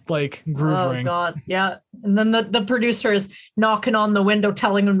single like groove ring. Oh God, yeah. And then the producer is knocking on the window,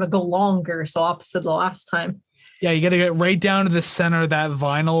 telling them to go longer. So opposite of the last time. Yeah, you got to get right down to the center of that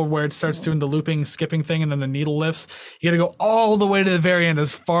vinyl where it starts doing the looping, skipping thing, and then the needle lifts. You got to go all the way to the very end,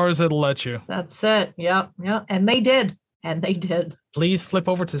 as far as it'll let you. That's it. Yeah. And they did. Please flip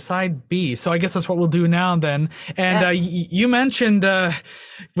over to side B. So I guess that's what we'll do now then. And you mentioned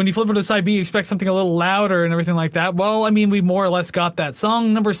when you flip over to side B, you expect something a little louder and everything like that. Well, I mean, we more or less got that.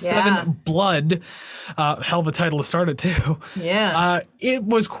 Song number 7, Blood. Hell of a title to start it too. Yeah. It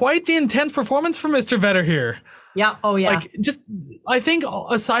was quite the intense performance from Mr. Vedder here. Yeah. Oh, yeah. Like, I think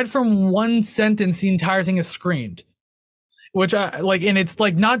aside from one sentence, the entire thing is screamed. Which and it's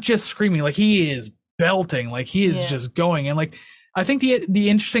like not just screaming, like he is belting, like he is just going. And like, I think the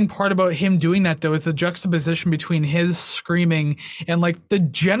interesting part about him doing that though is the juxtaposition between his screaming and like the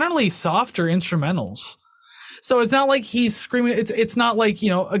generally softer instrumentals. So it's not like he's screaming. It's not like,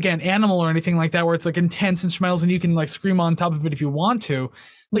 again, Animal or anything like that, where it's like intense instrumentals and you can like scream on top of it if you want to.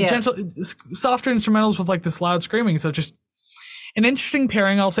 Like softer instrumentals with like this loud screaming. So just an interesting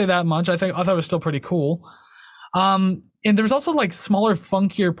pairing. I'll say that much. I thought it was still pretty cool. And there's also like smaller,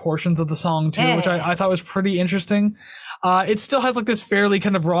 funkier portions of the song too, which I thought was pretty interesting. It still has like this fairly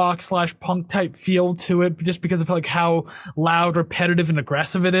kind of rock / punk type feel to it, just because of like how loud, repetitive, and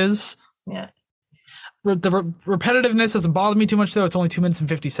aggressive it is. Yeah. The repetitiveness doesn't bother me too much though. It's only 2 minutes and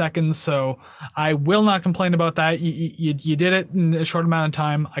 50 seconds, so I will not complain about that. You did it in a short amount of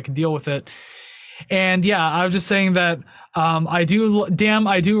time. I can deal with it. And yeah, I was just saying that I do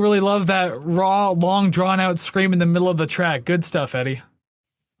really love that raw, long, drawn out scream in the middle of the track. Good stuff, Eddie.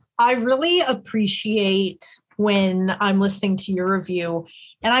 I really appreciate when I'm listening to your review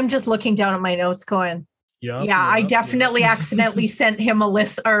and I'm just looking down at my notes going, I definitely accidentally sent him a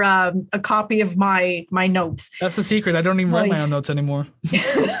list or a copy of my notes. That's the secret. I don't even write my own notes anymore.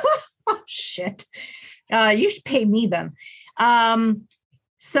 Oh, shit. You should pay me then.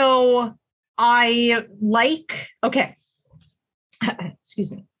 So I okay.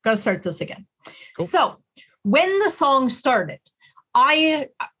 Excuse me. Gotta start this again. Cool. So when the song started, I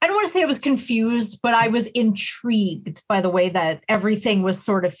don't want to say I was confused, but I was intrigued by the way that everything was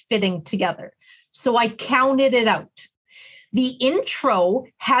sort of fitting together. So I counted it out. The intro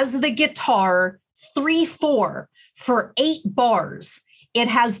has the guitar 3/4 for 8 bars. It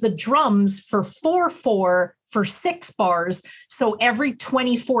has the drums for 4/4 for 6 bars. So every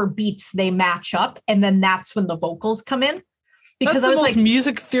 24 beats they match up, and then that's when the vocals come in. Because that's the most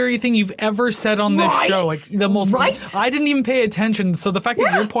music theory thing you've ever said on this show. Like the most. Right? I didn't even pay attention. So the fact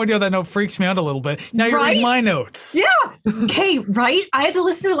that you're pointing out that note freaks me out a little bit. Now you're reading my notes. Yeah. Okay. Right. I had to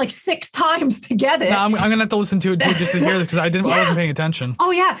listen to it like 6 times to get it. No, I'm gonna have to listen to it too just to hear this because I wasn't paying attention.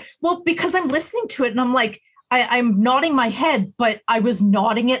 Oh yeah. Well, because I'm listening to it and I'm like, I'm nodding my head, but I was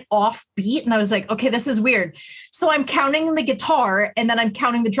nodding it off beat. And I was like, okay, this is weird. So I'm counting the guitar and then I'm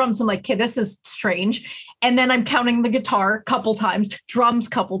counting the drums. I'm like, okay, this is strange. And then I'm counting the guitar a couple times, drums a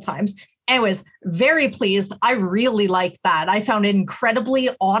couple times. Anyways, very pleased. I really liked that. I found it incredibly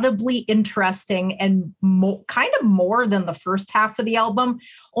audibly interesting and kind of more than the first half of the album,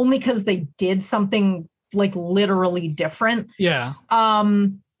 only because they did something like literally different. Yeah.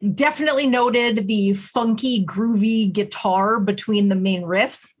 Definitely noted the funky, groovy guitar between the main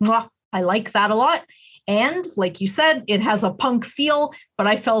riffs. I like that a lot. And like you said, it has a punk feel, but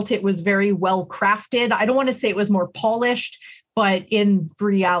I felt it was very well crafted. I don't want to say it was more polished, but in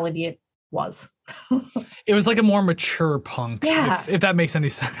reality, it was. It was like a more mature punk, if that makes any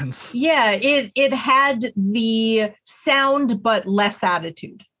sense. Yeah, it had the sound, but less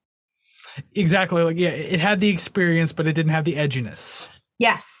attitude. Exactly. Like, it had the experience, but it didn't have the edginess.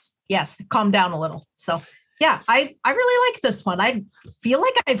 Yes. Calm down a little. So yeah, I really like this one. I feel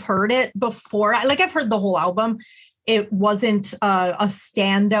like I've heard it before. I've heard the whole album. It wasn't a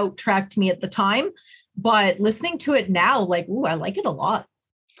standout track to me at the time, but listening to it now, I like it a lot.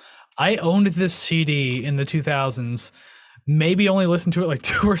 I owned this CD in the 2000s. Maybe only listened to it like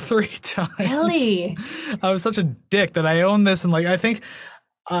 2 or 3 times. Really? I was such a dick that I owned this, and I think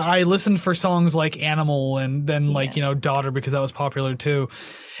I listened for songs like Animal and then Daughter because that was popular too.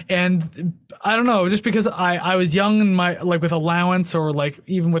 And I don't know, just because I was young and my with allowance or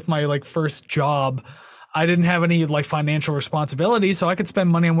even with my first job, I didn't have any financial responsibility, so I could spend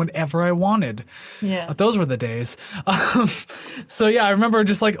money on whatever I wanted. Yeah. But those were the days. So yeah, I remember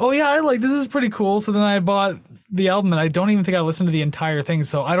just this is pretty cool. So then I bought the album and I don't even think I listened to the entire thing.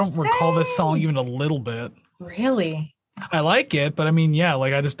 So I don't recall this song even a little bit. Really? I like it, but I mean,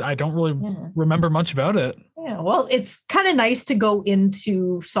 I don't really remember much about it. Yeah, well, it's kind of nice to go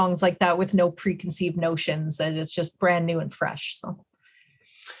into songs like that with no preconceived notions, that it's just brand new and fresh. So,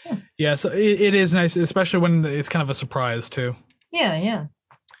 yeah, so it is nice, especially when it's kind of a surprise too. Yeah.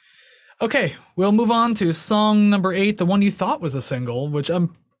 Okay, we'll move on to song number 8, the one you thought was a single, which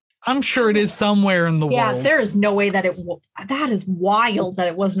I'm sure it is somewhere in the world. Yeah, there is no way that that is wild that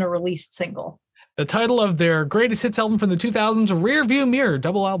it wasn't a released single. The title of their greatest hits album from the 2000s, Rear View Mirror,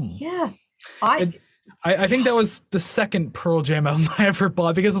 double album. Yeah. I think that was the second Pearl Jam album I ever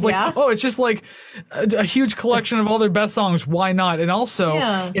bought because it's it's just a huge collection of all their best songs. Why not? And also,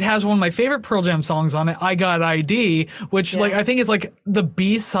 it has one of my favorite Pearl Jam songs on it, I Got ID, which I think is the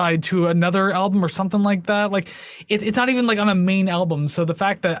B-side to another album or something like that. It's not even on a main album. So the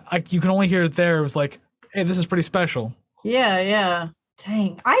fact that you can only hear it there was hey, this is pretty special. Yeah.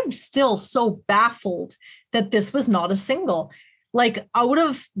 Dang, I'm still so baffled that this was not a single. Out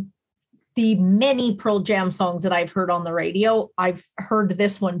of the many Pearl Jam songs that I've heard on the radio, I've heard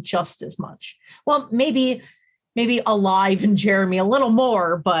this one just as much. Well, maybe Alive and Jeremy a little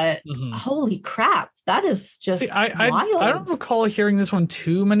more, but holy crap, That is just wild. I don't recall hearing this one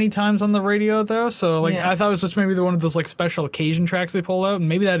too many times on the radio though. So like I thought it was just maybe one of those like special occasion tracks they pull out, and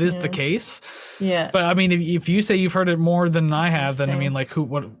maybe that is the case. Yeah. But I mean, if you say you've heard it more than I have, then I mean, like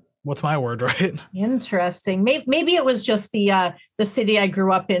what's my word, right? Interesting. Maybe it was just the city I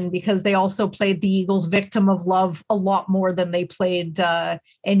grew up in, because they also played the Eagles' "Victim of Love" a lot more than they played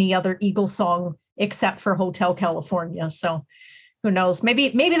any other Eagles song except for Hotel California. So who knows? Maybe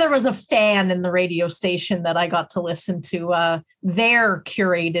there was a fan in the radio station that I got to listen to their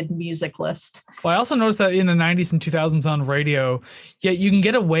curated music list. Well, I also noticed that in the 90s and 2000s on radio, you can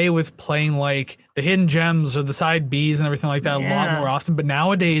get away with playing like the hidden gems or the side Bs and everything like that a lot more often. But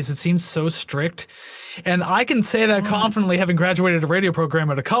nowadays it seems so strict. And I can say that confidently, having graduated a radio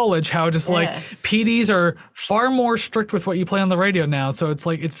program at a college, how just like PDs are far more strict with what you play on the radio now. So it's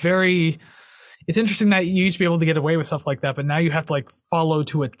like, it's interesting that you used to be able to get away with stuff like that, but now you have to like follow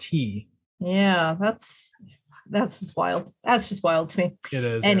to a T. Yeah, that's just wild. That's just wild to me. It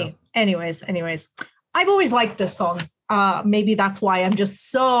is. Anyways, I've always liked this song. Maybe that's why I'm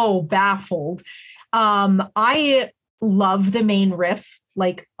just so baffled. I love the main riff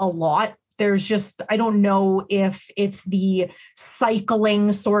like a lot. There's just, I don't know if it's the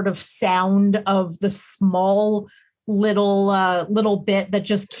cycling sort of sound of the small little bit that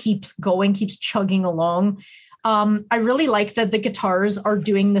just keeps chugging along. I really like that the guitars are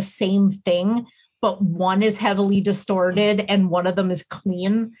doing the same thing, but one is heavily distorted and one of them is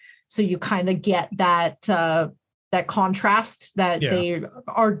clean. So you kind of get that contrast that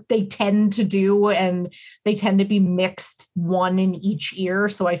they tend to do, and they tend to be mixed one in each ear.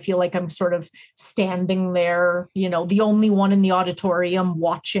 So I feel like I'm sort of standing there, the only one in the auditorium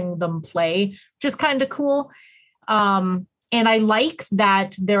watching them play, which is kind of cool. And I like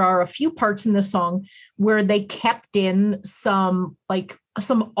that there are a few parts in the song where they kept in some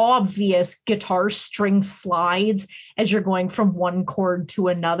obvious guitar string slides as you're going from one chord to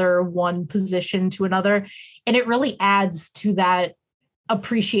another, one position to another. And it really adds to that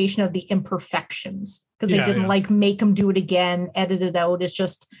appreciation of the imperfections, because they didn't like make them do it again, edit it out. It's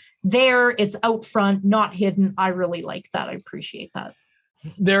just there. It's out front, not hidden. I really like that. I appreciate that.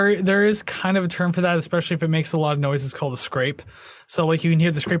 There is kind of a term for that, especially if it makes a lot of noise. It's called a scrape. So like you can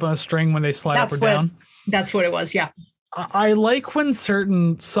hear the scrape on a string when they slide up or down. That's what it was. Yeah. I like when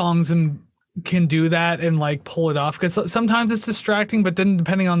certain songs can do that and like pull it off, because sometimes it's distracting, but then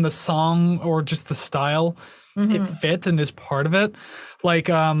depending on the song or just the style, it fits and is part of it. Like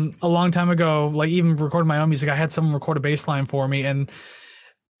a long time ago, like even recording my own music, I had someone record a bass line for me, and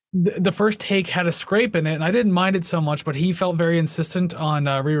the first take had a scrape in it, and I didn't mind it so much, but he felt very insistent on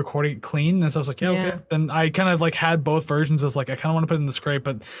re-recording it clean. And so I was like, okay. Then I kind of like had both versions. I was like, I kind of want to put it in the scrape,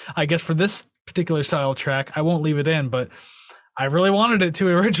 but I guess for this particular style track, I won't leave it in, but I really wanted it to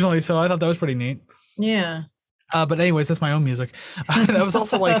originally. So I thought that was pretty neat. Yeah. But anyways, that's my own music. That was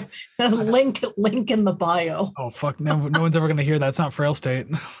also like link in the bio. Oh, fuck. No one's ever going to hear that. It's not Frail State.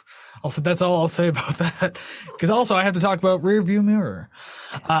 Also, that's all I'll say about that. Because also I have to talk about Rear View Mirror.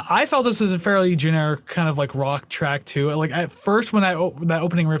 Yes. I felt this was a fairly generic kind of like rock track too. Like at first when that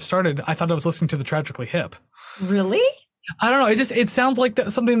opening riff started, I thought I was listening to the Tragically Hip. Really? I don't know. It sounds like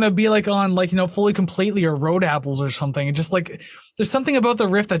something that'd be like on like, Fully Completely or Road Apples or something. It just like, there's something about the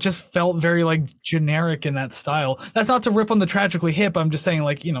riff that just felt very like generic in that style. That's not to rip on the Tragically Hip. I'm just saying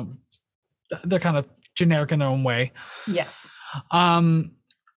like, they're kind of generic in their own way. Yes.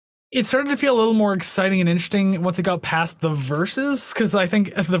 It started to feel a little more exciting and interesting once it got past the verses, because I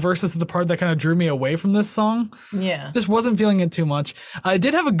think the verses are the part that kind of drew me away from this song. Yeah. Just wasn't feeling it too much. It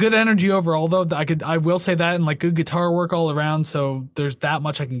did have a good energy overall, though. I will say that, and like good guitar work all around, so there's that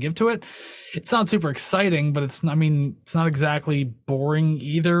much I can give to it. It's not super exciting, but it's not exactly boring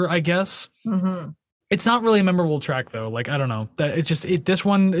either, I guess. Mm-hmm. It's not really a memorable track though. Like, I don't know, that this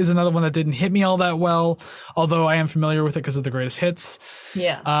one is another one that didn't hit me all that well, although I am familiar with it because of the greatest hits.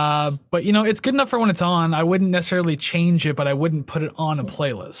 Yeah. But it's good enough for when it's on. I wouldn't necessarily change it, but I wouldn't put it on a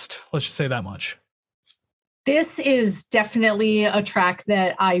playlist. Let's just say that much. This is definitely a track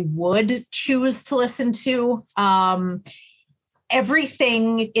that I would choose to listen to.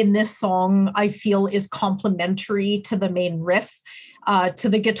 Everything in this song, I feel, is complementary to the main riff, to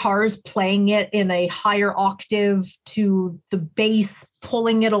the guitars playing it in a higher octave, to the bass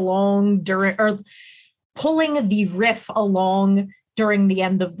pulling it along pulling the riff along during the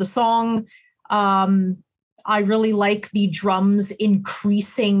end of the song. I really like the drums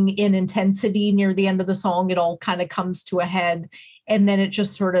increasing in intensity near the end of the song. It all kind of comes to a head, and then it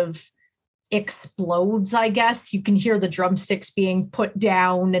just sort of explodes, I guess. You can hear the drumsticks being put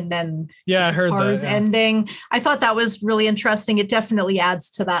down, and then I heard that, ending. I thought that was really interesting. It definitely adds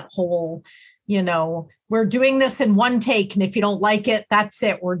to that whole we're doing this in one take, and if you don't like it, that's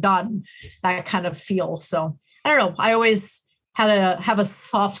it, we're done. That kind of feel. So I don't know. I always have a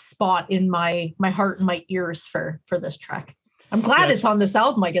soft spot in my heart and my ears for this track. I'm glad it's on this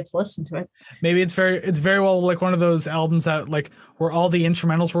album. I get to listen to it. Maybe it's very well like one of those albums that like where all the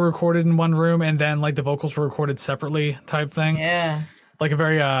instrumentals were recorded in one room and then like the vocals were recorded separately type thing. Yeah. Like a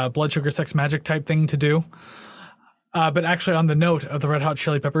very Blood Sugar Sex Magic type thing to do. But actually on the note of the Red Hot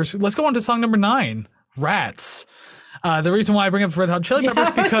Chili Peppers, let's go on to song number 9, Rats. The reason why I bring up Red Hot Chili Peppers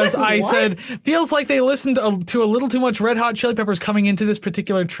because I said feels like they listened to a little too much Red Hot Chili Peppers coming into this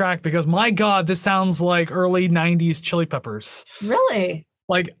particular track because my God, this sounds like early 90s Chili Peppers. Really?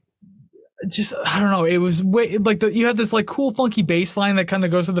 Like, just, I don't know. It was way like you had this like cool funky bass line that kind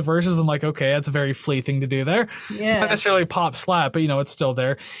of goes to the verses. I'm like, okay, that's a very Flea thing to do there. Yeah. Not necessarily pop slap, but it's still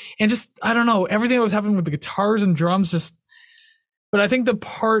there. And just, I don't know, everything that was happening with the guitars and drums just. But I think the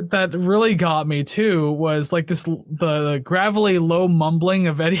part that really got me too was like the gravelly low mumbling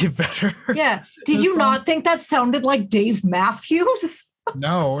of Eddie Vedder. Yeah. Did you not think that sounded like Dave Matthews?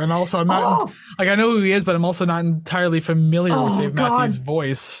 No. And also I'm not like, I know who he is, but I'm also not entirely familiar with Dave Matthews'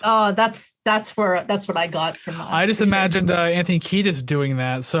 voice. Oh, that's what I got from that. I just imagined Anthony Kiedis doing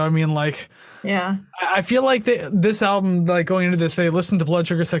that. So, I mean, like, yeah, I feel like this album, like going into this, they listened to Blood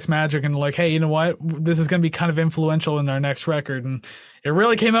Sugar Sex Magic and like, hey, you know what? This is going to be kind of influential in our next record. And it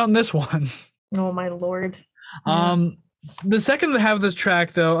really came out in this one. Oh, my Lord. The second half of this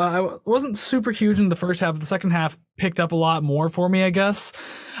track, though, I wasn't super huge in the first half. The second half picked up a lot more for me, I guess.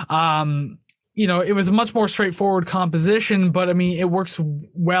 It was a much more straightforward composition, but I mean, it works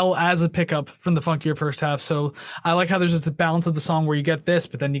well as a pickup from the funkier first half. So I like how there's just a balance of the song where you get this,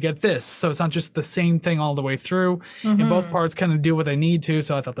 but then you get this. So it's not just the same thing all the way through. And both parts kind of do what they need to.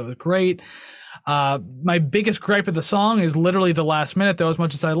 So I thought that was great. My biggest gripe of the song is literally the last minute, though, as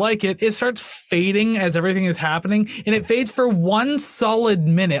much as I like it. It starts fading as everything is happening, and it fades for 1 solid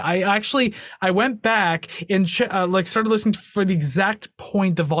minute. I went back and started listening for the exact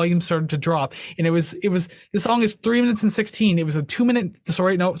point the volume started to drop, and the song is 3 minutes and 16. It was a 4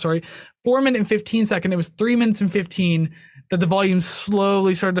 minute and 15 second. It was 3 minutes and 15 that the volume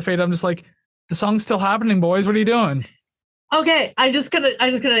slowly started to fade. I'm just like, the song's still happening, boys. What are you doing? Okay, I'm just gonna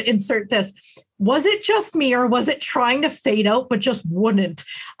insert this. Was it just me or was it trying to fade out but just wouldn't?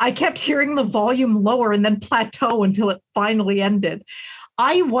 I kept hearing the volume lower and then plateau until it finally ended.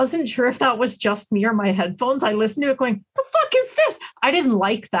 I wasn't sure if that was just me or my headphones. I listened to it going, the fuck is this? I didn't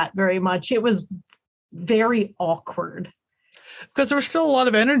like that very much. It was very awkward. Because there was still a lot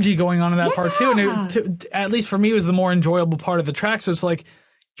of energy going on in that part too. And at least for me, it was the more enjoyable part of the track. So it's like,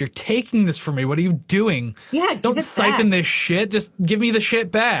 you're taking this from me. What are you doing? Yeah, don't siphon this shit. Just give me the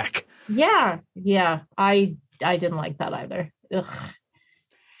shit back. Yeah. I didn't like that either. Ugh.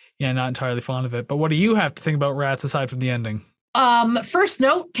 Yeah, not entirely fond of it. But what do you have to think about Rats aside from the ending? First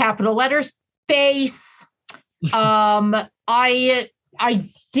note, capital letters, bass. I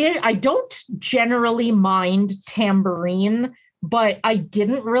don't generally mind tambourine, but I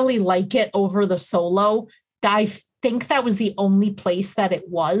didn't really like it over the solo. I think that was the only place that it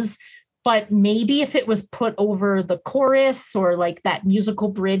was, but maybe if it was put over the chorus or like that musical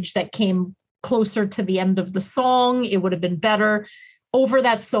bridge that came closer to the end of the song, it would have been better. Over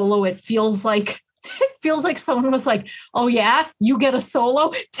that solo, it feels like someone was like, oh yeah, you get a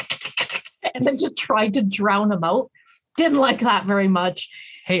solo, and then just tried to drown him out. Didn't like that very much.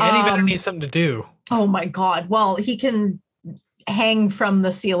 Hey, Eddie Vedder needs something to do. Oh my God. Well, he can hang from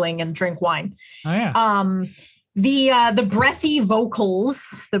the ceiling and drink wine. Oh yeah. The breathy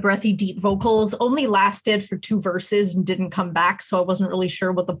vocals, the breathy deep vocals only lasted for 2 verses and didn't come back. So I wasn't really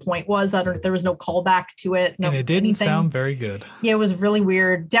sure what the point was. There was no callback to it. And it didn't sound very good. Yeah, it was really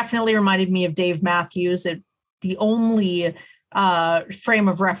weird. Definitely reminded me of Dave Matthews. The only frame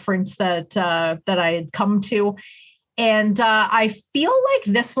of reference that I had come to. And I feel like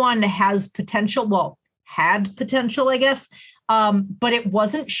this one has potential. Well, had potential, I guess. But it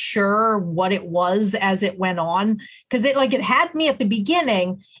wasn't sure what it was as it went on, because it had me at the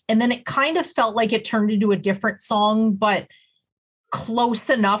beginning and then it kind of felt like it turned into a different song, but close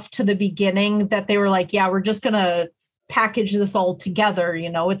enough to the beginning that they were like, yeah, we're just going to package this all together.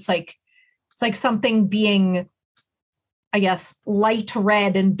 It's like something being, I guess, light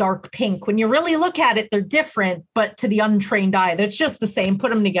red and dark pink. When you really look at it, they're different, but to the untrained eye, it's just the same.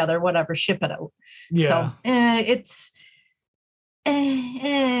 Put them together, whatever, ship it out. Yeah. So it's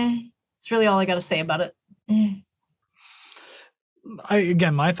really all I got to say about it.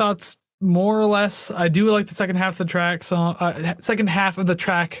 My thoughts more or less. I do like the second half of the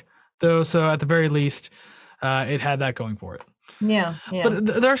track though. So at the very least, it had that going for it. Yeah, yeah.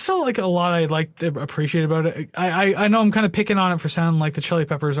 But there's still like a lot I like to appreciate about it. I know I'm kind of picking on it for sounding like the Chili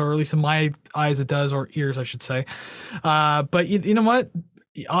Peppers, or at least in my eyes it does, or ears I should say. But you know what?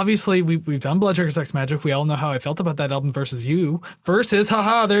 Obviously we've done Blood Sugar Sex Magic. We all know how I felt about that album versus you. Versus,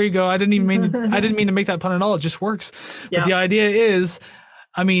 haha, there you go. I didn't mean to make that pun at all. It just works. Yeah. But the idea is,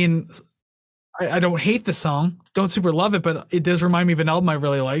 I mean, I don't hate the song, don't super love it, but it does remind me of an album I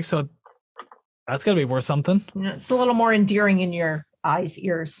really like. So that's gotta be worth something. It's a little more endearing in your eyes,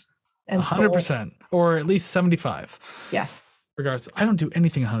 ears, and 100%, or at least 75. Yes. Regardless, I don't do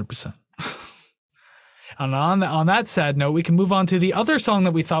anything 100%. And on that sad note, we can move on to the other song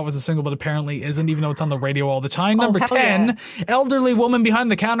that we thought was a single, but apparently isn't, even though it's on the radio all the time. Number 10, yeah. Elderly Woman Behind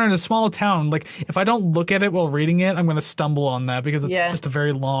the Counter in a Small Town. Like, if I don't look at it while reading it, I'm going to stumble on that because it's just a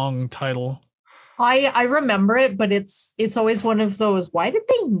very long title. I remember it, but it's always one of those, why did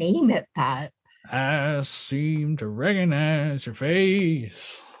they name it that? I seem to recognize your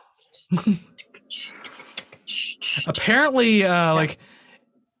face. Apparently, like,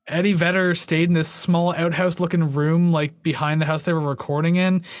 Eddie Vedder stayed in this small outhouse-looking room, like, behind the house they were recording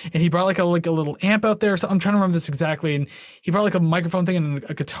in, and he brought, like a little amp out there. So I'm trying to remember this exactly, and he brought, like, a microphone thing and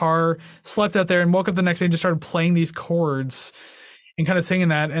a guitar, slept out there, and woke up the next day and just started playing these chords and kind of singing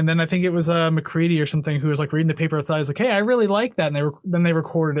that. And then I think it was McCready or something who was, like, reading the paper outside. He's like, hey, I really like that, and then they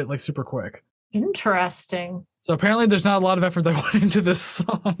recorded it, like, super quick. Interesting. So apparently there's not a lot of effort that went into this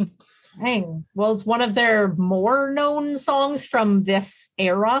song. Dang. Well, it's one of their more known songs from this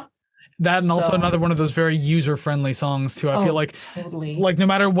era. That and also another one of those very user-friendly songs too. I feel like totally. Like no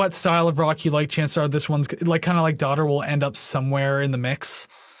matter what style of rock you like, chances are this one's like kind of like Daughter will end up somewhere in the mix.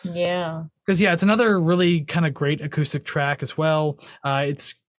 Yeah. Because it's another really kind of great acoustic track as well.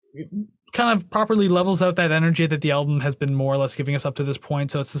 It's kind of properly levels out that energy that the album has been more or less giving us up to this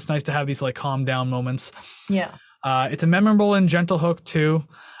point. So it's just nice to have these like calm down moments. Yeah. It's a memorable and gentle hook too.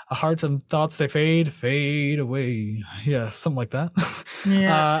 Hearts and thoughts, they fade away. Yeah, something like that.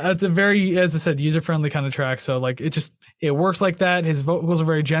 Yeah. It's a very, as I said, user-friendly kind of track. So like it works like that. His vocals are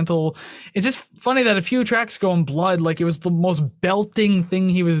very gentle. It's just funny that a few tracks ago in Blood, like it was the most belting thing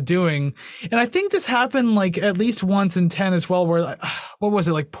he was doing. And I think this happened like at least once in 10 as well, where like, what was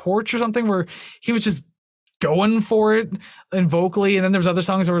it, like Porch or something, where he was just going for it and vocally, and then there's other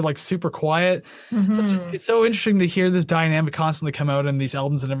songs that were like super quiet. Mm-hmm. So it's so interesting to hear this dynamic constantly come out in these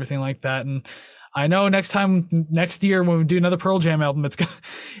albums and everything like that. And I know next year when we do another Pearl Jam album,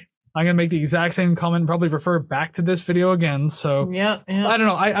 I'm gonna make the exact same comment and probably refer back to this video again. So yeah. I don't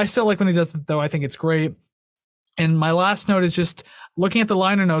know, I still like when he does it though. I think it's great. And my last note is just looking at the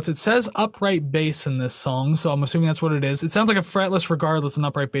liner notes. It says upright bass in this song, so I'm assuming that's what it is. It sounds like a fretless regardless, and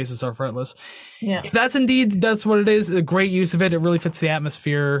upright basses are fretless. Yeah. If that's what it is, a great use of it. It really fits the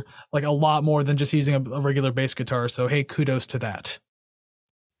atmosphere like a lot more than just using a regular bass guitar. So hey, kudos to that.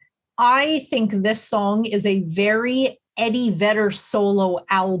 I think this song is a very Eddie Vedder solo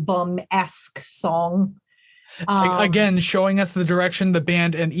album-esque song. Again, showing us the direction the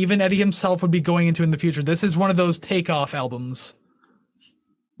band and even Eddie himself would be going into in the future. This is one of those takeoff albums.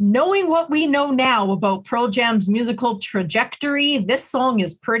 Knowing what we know now about Pearl Jam's musical trajectory, this song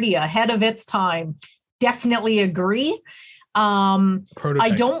is pretty ahead of its time. Definitely agree. I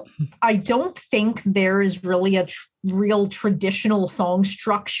don't think there is really a real traditional song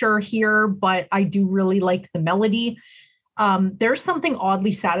structure here, but I do really like the melody. There's something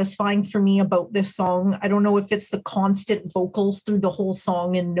oddly satisfying for me about this song. I don't know if it's the constant vocals through the whole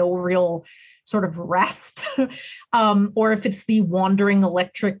song and no real sort of rest, or if it's the wandering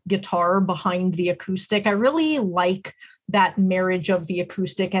electric guitar behind the acoustic. I really like that marriage of the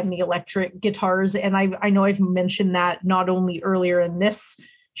acoustic and the electric guitars. And I know I've mentioned that not only earlier in this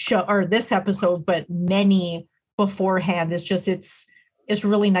show or this episode, but many beforehand. It's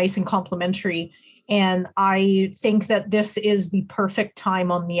really nice and complimentary. And I think that this is the perfect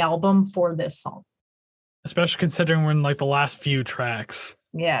time on the album for this song. Especially considering we're in like the last few tracks.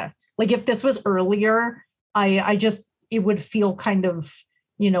 Yeah. Like if this was earlier, it would feel kind of,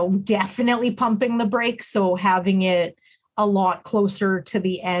 definitely pumping the brakes. So having it a lot closer to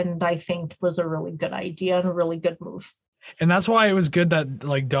the end, I think was a really good idea and a really good move. And that's why it was good that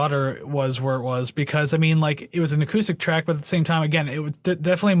like Daughter was where it was, because I mean, like it was an acoustic track, but at the same time, again, it was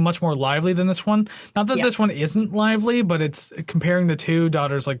definitely much more lively than this one. Not that this one isn't lively, but it's comparing the two.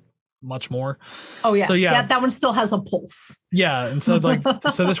 Daughter's like much more. Oh yeah. So yeah, that one still has a pulse. Yeah. And so like,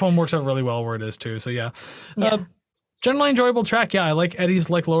 so this one works out really well where it is too. So yeah. Generally enjoyable track. Yeah. I like Eddie's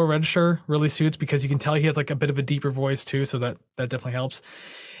like lower register, really suits because you can tell he has like a bit of a deeper voice too. So that definitely helps.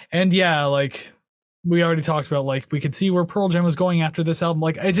 And yeah, like we already talked about, like we could see where Pearl Jam was going after this album.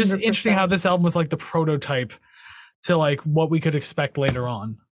 Like it's just 100%. Interesting how this album was like the prototype to like what we could expect later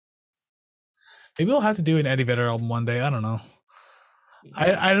on. Maybe we'll have to do an Eddie Vedder album one day. I don't know.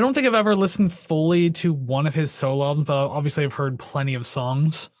 I don't think I've ever listened fully to one of his solo albums, but obviously I've heard plenty of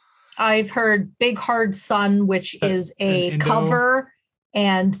songs. I've heard Big Hard Sun, which is a cover,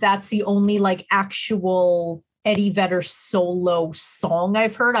 and that's the only like actual Eddie Vedder solo song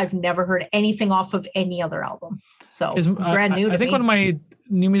I've heard. I've never heard anything off of any other album. So brand new to me. I think one of my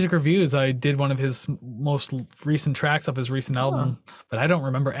new music reviews, I did one of his most recent tracks off his recent album, but I don't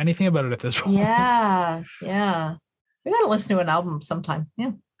remember anything about it at this point. Yeah. We gotta listen to an album sometime.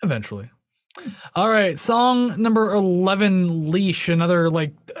 Yeah. Eventually. All right. Song number 11, Leash. Another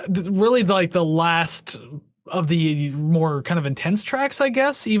like really like the last of the more kind of intense tracks, I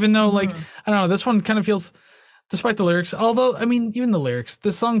guess, even though like, I don't know, this one kind of feels, despite the lyrics, although, I mean, even the lyrics,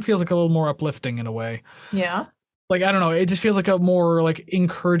 this song feels like a little more uplifting in a way. Yeah. Like, I don't know, it just feels like a more like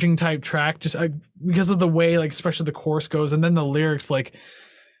encouraging type track just because of the way, like, especially the chorus goes. And then the lyrics, like,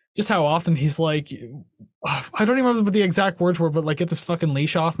 just how often he's like, I don't even remember what the exact words were, but like, get this fucking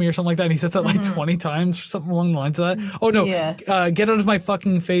leash off me or something like that. And he says that like 20 times or something along the lines of that. Oh no, get out of my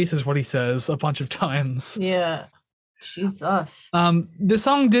fucking face is what he says a bunch of times. Yeah. Jesus. This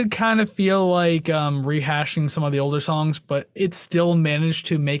song did kind of feel like rehashing some of the older songs, but it still managed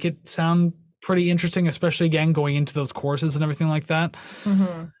to make it sound pretty interesting, especially again going into those choruses and everything like that.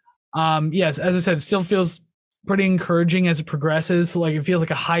 Yes, as I said, it still feels pretty encouraging as it progresses. Like it feels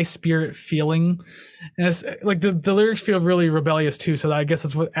like a high spirit feeling, and it's like the lyrics feel really rebellious too, so I guess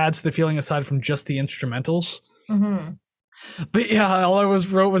that's what adds to the feeling aside from just the instrumentals. But yeah, all I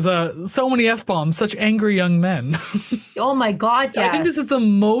wrote was so many F-bombs, such angry young men. Oh my god, yes. I think this is the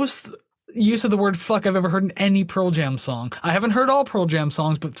most use of the word fuck I've ever heard in any Pearl Jam song. I haven't heard all Pearl Jam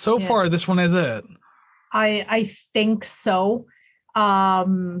songs, but so far this one is it. I think so. I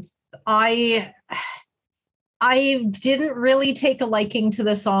didn't really take a liking to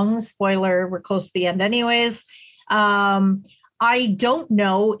the song. Spoiler, we're close to the end anyways. I don't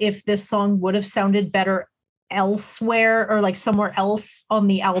know if this song would have sounded better elsewhere or like somewhere else on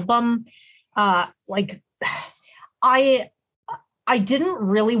the album. Like I didn't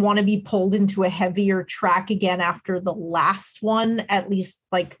really want to be pulled into a heavier track again after the last one, at least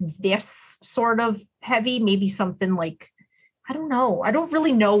like this sort of heavy, maybe something like, I don't know. I don't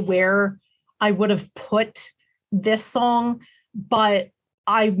really know where I would have put this song, but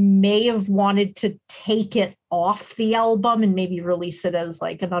I may have wanted to take it off the album and maybe release it as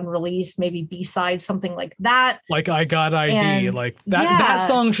like an unreleased, maybe B-side, something like that. Like I Got ID, and like that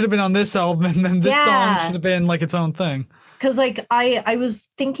song should have been on this album, and then this song should have been like its own thing. Because like I was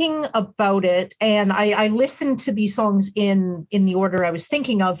thinking about it, and I listened to these songs in the order I was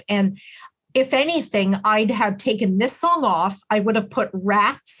thinking of, and if anything, I'd have taken this song off. I would have put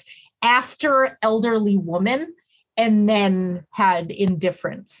Rats after Elderly Woman, and then had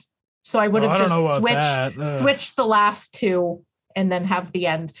Indifference. So I would have just switched the last two and then have the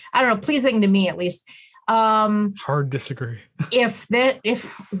end. I don't know, pleasing to me at least. Hard disagree. As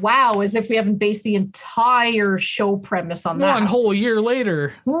if we haven't based the entire show premise on that. 1 whole year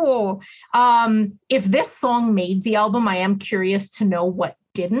later. Cool. If this song made the album, I am curious to know what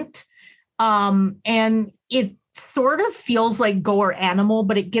didn't. And it sort of feels like Go or Animal,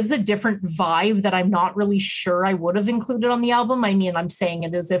 but it gives a different vibe that I'm not really sure I would have included on the album. I mean, I'm saying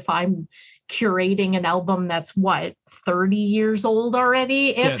it as if I'm curating an album that's 30 years old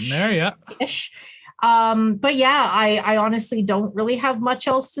already. Getting there, yeah. Ish. But yeah, I honestly don't really have much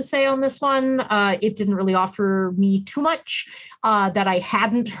else to say on this one. It didn't really offer me too much that I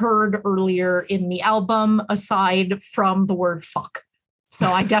hadn't heard earlier in the album, aside from the word fuck. So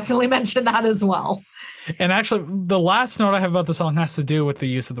I definitely mentioned that as well. And actually, the last note I have about the song has to do with the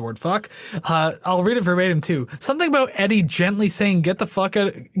use of the word fuck. I'll read it verbatim too. Something about Eddie gently saying, get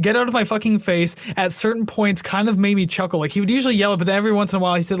out of my fucking face at certain points kind of made me chuckle. Like he would usually yell it, but then every once in a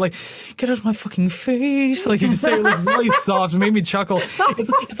while he said like, get out of my fucking face. Like he would just say it like really soft and made me chuckle.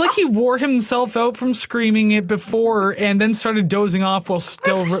 It's like he wore himself out from screaming it before and then started dozing off while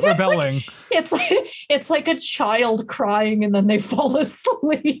still rebelling. It's like a child crying and then they fall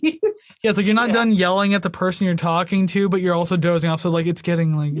asleep. Yeah, it's like you're not done yelling at the person you're talking to, but you're also dozing off. So like it's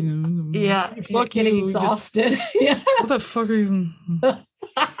getting like, getting exhausted. What the fuck are you even?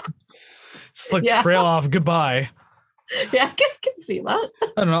 Just like trail off. Goodbye. Yeah, I can see that.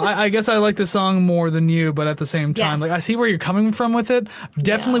 I don't know. I guess I like the song more than you, but at the same time, like I see where you're coming from with it.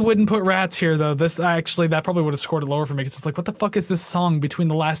 Definitely wouldn't put Rats here though. That probably would have scored it lower for me because it's like, what the fuck is this song between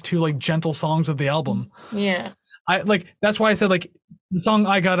the last two like gentle songs of the album? Yeah. That's why I said like the song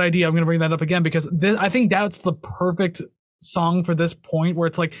I Got ID, I'm going to bring that up again because I think that's the perfect song for this point, where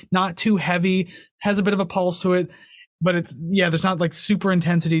it's like not too heavy, has a bit of a pulse to it, but it's there's not like super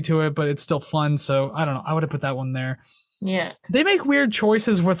intensity to it, but it's still fun. So I don't know, I would have put that one there. Yeah, they make weird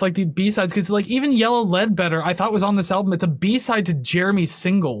choices with like the B-sides, because like even Yellow Ledbetter I thought was on this album. It's a B-side to Jeremy's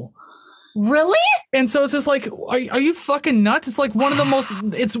single. Really? And so it's just like, are you fucking nuts? It's like one of the most,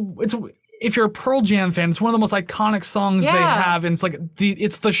 it's if you're a Pearl Jam fan, it's one of the most iconic songs they have, and it's like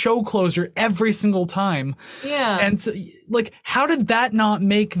it's the show closer every single time. Yeah. And so, like, how did that not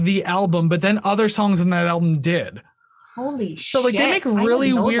make the album, but then other songs in that album did? Holy shit. So like they make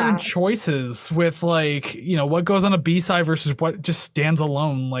really weird choices with like, you know, what goes on a B-side versus what just stands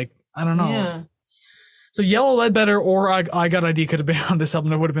alone. Like, I don't know. Yeah. So Yellow Ledbetter or I Got ID could have been on this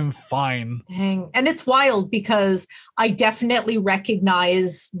album. It would have been fine. Dang. And it's wild because I definitely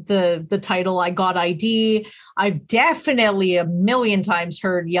recognize the title I Got ID. I've definitely a million times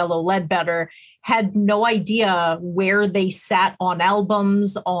heard Yellow Ledbetter. Had no idea where they sat on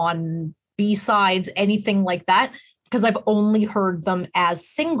albums, on B-sides, anything like that, because I've only heard them as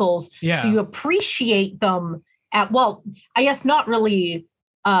singles. Yeah. So you appreciate them I guess not really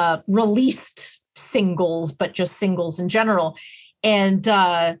released singles, but just singles in general. And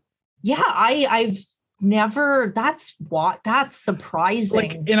I've never, that's surprising.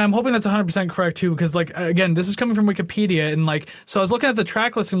 Like, and I'm hoping that's 100% correct too, because like, again, this is coming from Wikipedia, and like, so I was looking at the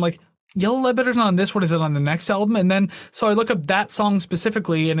track list and like, Yellow Ledbetter's not on this, what is it on the next album? And then, so I look up that song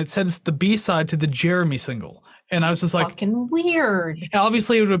specifically, and it says the B-side to the Jeremy single. And I was just like, fucking weird.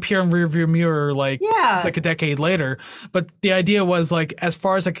 Obviously, it would appear in Rearview Mirror like a decade later. But the idea was like, as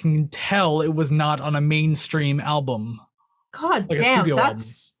far as I can tell, it was not on a mainstream album. God like damn,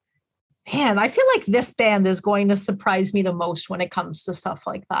 that's album. Man. I feel like this band is going to surprise me the most when it comes to stuff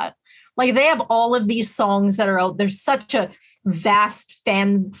like that. Like they have all of these songs that are out. There's such a vast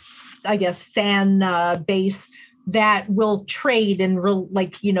fan base that will trade and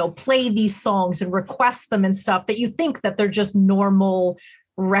play these songs and request them and stuff, that you think that they're just normal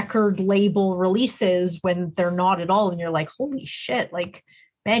record label releases when they're not at all. And you're like, holy shit, like,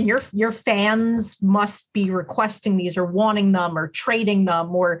 man, your fans must be requesting these or wanting them or trading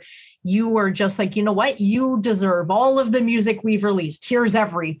them, or you are just like, you know what, you deserve all of the music we've released. Here's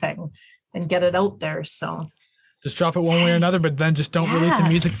everything, and get it out there. So just drop it one way or another, but then just don't release a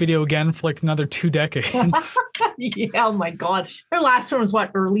music video again for like another 2 decades. Yeah, oh my God. Their last one was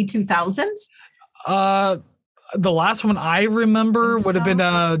what, early 2000s? The last one I remember would have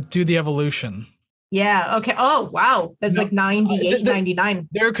been Do the Evolution. Yeah, okay. Oh, wow. That's like 98, 99.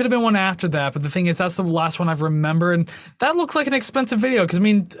 There could have been one after that, but the thing is, that's the last one I've remember, and that looked like an expensive video, because, I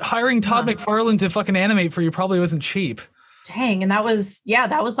mean, hiring Todd McFarlane to fucking animate for you probably wasn't cheap. Dang, and that was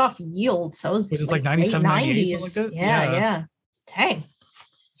off Yield, so it was which is like 97, 90s. Like yeah. Dang.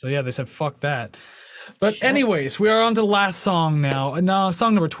 So yeah, they said fuck that. But anyways, we are on to the last song now.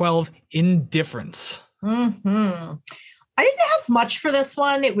 Song number 12, Indifference. I didn't have much for this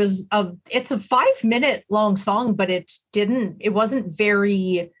one. It's a 5-minute long song, but it wasn't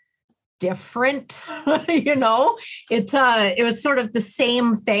very different. You know, it was sort of the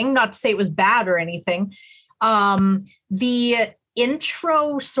same thing, not to say it was bad or anything. The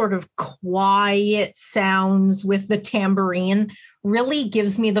intro sort of quiet sounds with the tambourine really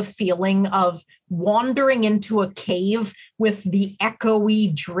gives me the feeling of wandering into a cave with the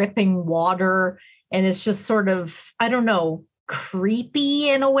echoey dripping water. And it's just sort of, I don't know, creepy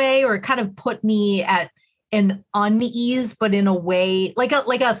in a way, or it kind of put me at an unease, but in a way like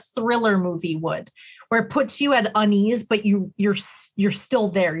a thriller movie would, where it puts you at unease, but you're still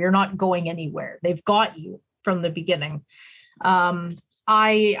there. You're not going anywhere. They've got you from the beginning.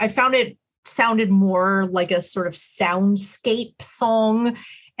 I found it sounded more like a sort of soundscape song,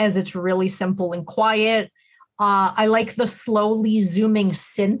 as it's really simple and quiet. I like the slowly zooming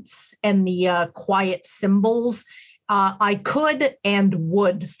synths and the quiet cymbals. I could and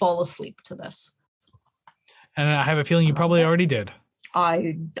would fall asleep to this. And I have a feeling you probably already did.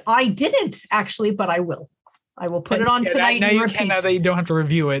 I didn't actually, but I will. I will put it on tonight. Now you can, now that you don't have to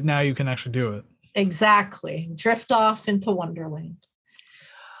review it, now you can actually do it. Exactly. Drift off into Wonderland.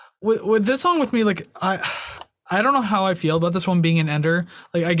 With this song with me, like I don't know how I feel about this one being an ender.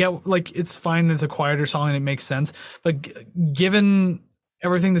 Like I get, like, it's fine, it's a quieter song and it makes sense. But given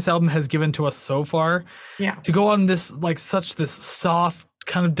everything this album has given to us so far, to go on this this soft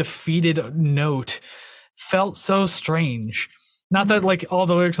kind of defeated note felt so strange. Not that like all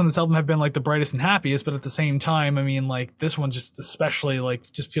the lyrics on this album have been like the brightest and happiest, but at the same time, I mean, like this one just especially like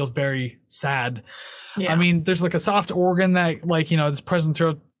just feels very sad. I mean, there's like a soft organ that like, you know, is present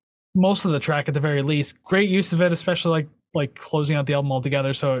throughout most of the track at the very least. Great use of it, especially like closing out the album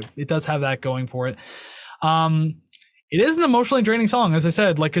altogether. So it does have that going for it. It is an emotionally draining song, as I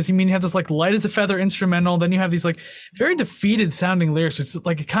said, like, because you have this like light as a feather instrumental, then you have these like very defeated sounding lyrics. It's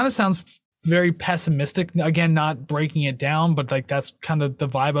like it kind of sounds very pessimistic. Again, not breaking it down, but like that's kind of the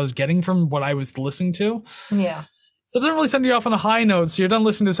vibe I was getting from what I was listening to. Yeah. So it doesn't really send you off on a high note. So you're done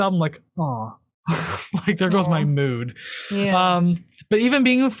listening to this album like, oh, like there goes my mood. Yeah. But even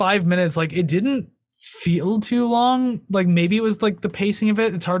being 5 minutes, like it didn't feel too long. Like maybe it was like the pacing of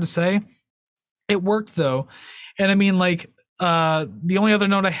it. It's hard to say. It worked though. And I mean, like, the only other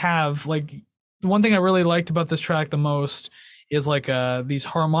note I have, like, the one thing I really liked about this track the most is like these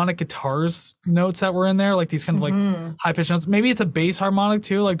harmonic guitars notes that were in there, like these kind of like high pitched notes. Maybe it's a bass harmonic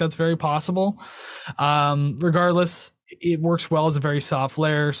too, like that's very possible. Regardless, it works well as a very soft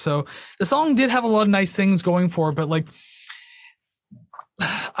layer. So the song did have a lot of nice things going for it, but like,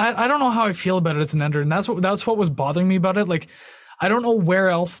 I don't know how I feel about it as an ender, and that's what was bothering me about it. Like, I don't know where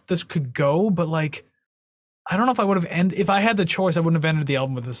else this could go, but like, I don't know if I would have if I had the choice, I wouldn't have ended the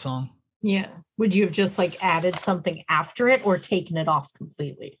album with this song. Yeah. Would you have just like added something after it or taken it off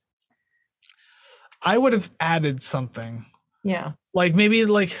completely? I would have added something. Yeah. Like maybe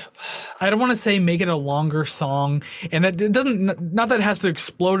like, I don't want to say make it a longer song, and that it doesn't, not that it has to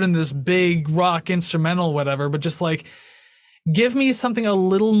explode in this big rock instrumental, whatever, but just like give me something a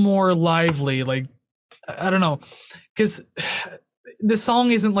little more lively. Like, I don't know, because the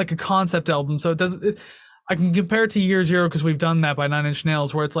song isn't like a concept album, so it doesn't. I can compare it to Year Zero because we've done that by Nine Inch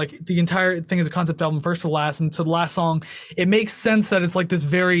Nails, where it's like the entire thing is a concept album first to last, and to the last song, it makes sense that it's like this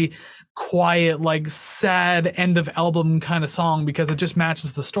very quiet, like sad end of album kind of song because it just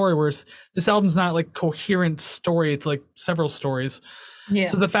matches the story. Whereas this album's not like coherent story; it's like several stories. Yeah.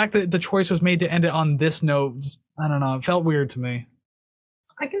 So the fact that the choice was made to end it on this note, just, I don't know, it felt weird to me.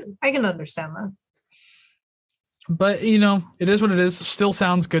 I can understand that. But you know, it is what it is. Still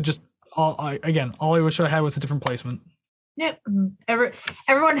sounds good. Just all I wish I had was a different placement. Yeah,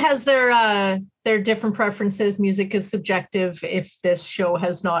 everyone has their different preferences. Music is subjective. If this show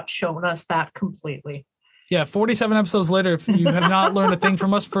has not shown us that completely. Yeah, 47 episodes later, if you have not learned a thing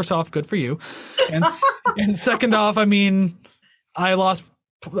from us, first off, good for you, and second off, I mean, I lost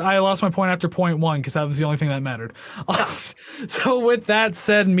my point after point one because that was the only thing that mattered. So with that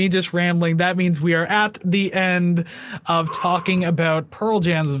said, me just rambling, that means we are at the end of talking about Pearl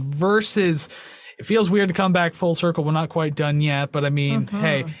Jam's Versus. It feels weird to come back full circle. We're not quite done yet, but I mean,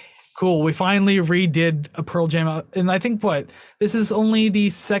 hey, cool. We finally redid a Pearl Jam. And I think this is only the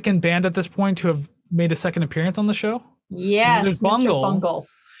second band at this point to have made a second appearance on the show. Yes, Mr. Bungle.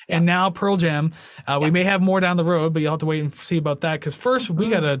 And now Pearl Jam. We may have more down the road, but you'll have to wait and see about that. Because first, we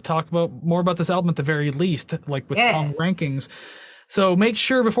got to talk more about this album at the very least, like with song rankings. So make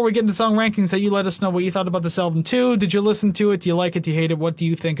sure before we get into song rankings that you let us know what you thought about this album too. Did you listen to it? Do you like it? Do you hate it? What do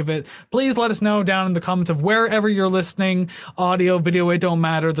you think of it? Please let us know down in the comments of wherever you're listening. Audio, video, it don't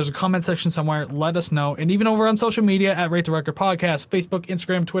matter. There's a comment section somewhere. Let us know. And even over on social media at Rate the Record Podcast, Facebook,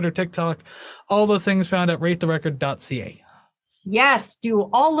 Instagram, Twitter, TikTok, all those things found at ratetherecord.ca. Yes, do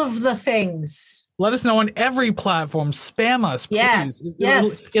all of the things. Let us know on every platform. Spam us, please.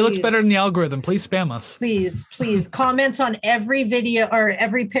 Yes, it looks better than the algorithm. Please spam us. Please comment on every video or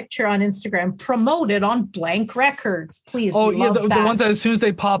every picture on Instagram. Promote it on Blank Records, please. Oh yeah, the ones that as soon as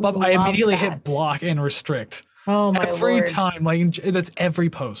they pop up, I immediately hit block and restrict. Oh my every Lord. time, like that's every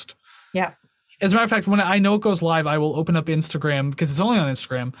post. Yeah. As a matter of fact, when I know it goes live, I will open up Instagram because it's only on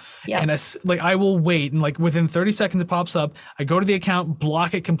Instagram. Yeah. And I will wait, and like within 30 seconds it pops up. I go to the account,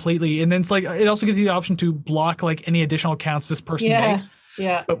 block it completely, and then it's like it also gives you the option to block like any additional accounts this person makes.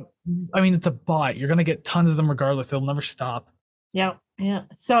 Yeah. But I mean, it's a bot. You're gonna get tons of them regardless. They'll never stop. Yeah. Yeah.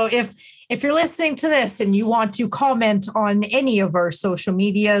 So if you're listening to this and you want to comment on any of our social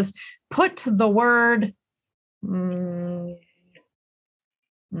medias, put the word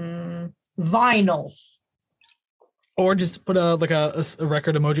vinyl, or just put a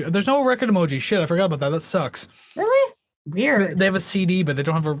record emoji. There's no record emoji. Shit, I forgot about that. That sucks. Really weird. They have a CD, but they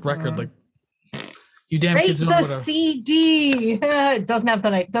don't have a record. Like you damn rate kids don't the know what CD. It doesn't have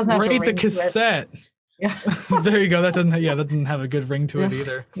rate the cassette. Yeah. There you go. That doesn't have a good ring to it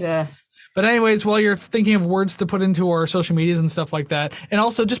either. Yeah. But anyways, while you're thinking of words to put into our social medias and stuff like that, and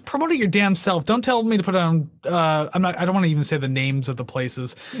also just promote it your damn self. Don't tell me to put it on. I don't want to even say the names of the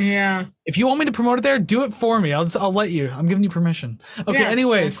places. Yeah. If you want me to promote it there, do it for me. I'll let you. I'm giving you permission. Okay. Yeah,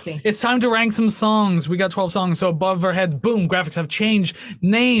 anyways, exactly. It's time to rank some songs. We got 12 songs, so above our heads, boom, graphics have changed,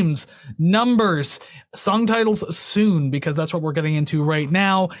 names, numbers, song titles soon, because that's what we're getting into right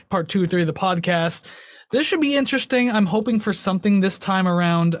now. Part 2 or 3 of the podcast. This should be interesting. I'm hoping for something this time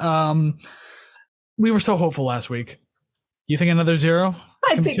around. We were so hopeful last week. You think another 0?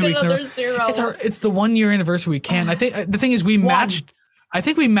 I think another 0. It's the 1 year anniversary. We can't. I think the thing is we matched. I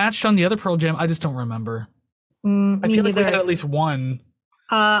think we matched on the other Pearl Jam. I just don't remember. I feel like we had at least one.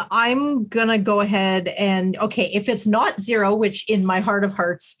 I'm gonna go ahead and if it's not 0, which in my heart of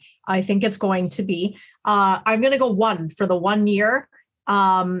hearts I think it's going to be, I'm gonna go 1 for the 1 year.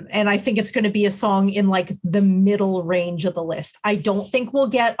 And I think it's going to be a song in like the middle range of the list. I don't think we'll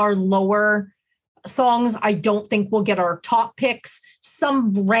get our lower songs. I don't think we'll get our top picks.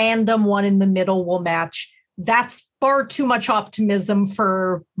 Some random one in the middle will match. That's far too much optimism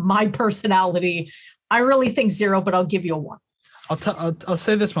for my personality. I really think 0, but I'll give you a 1. I'll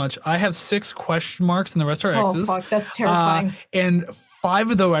say this much. I have 6 question marks and the rest are X's. Oh, fuck. That's terrifying. And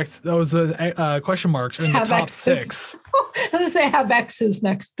 5 of those question marks are in the top X's. 6. I was going to say have X's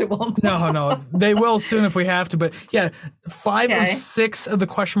next to them. No. They will soon if we have to. But yeah, 5 of 6 of the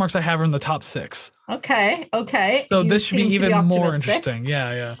question marks I have are in the top 6. Okay. So this should be even more interesting.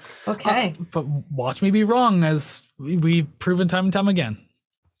 Yeah. Okay. But watch me be wrong, as we've proven time and time again.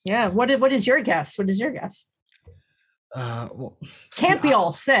 Yeah. What is your guess? Can't be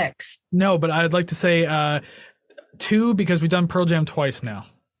all 6. No, but I'd like to say 2 because we've done Pearl Jam twice now.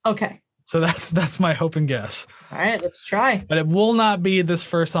 Okay. So that's my hope and guess. All right, let's try. But it will not be this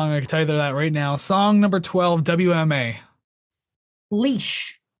first song. I can tell you that right now. Song number 12, WMA.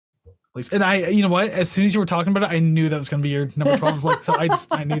 Leash. And you know what? As soon as you were talking about it, I knew that was going to be your number 12. I was like, so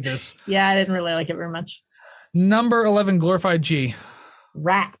I knew this. Yeah, I didn't really like it very much. Number 11, Glorified G.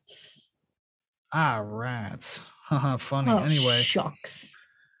 Rats. Rats. Funny. Oh, anyway. Shucks.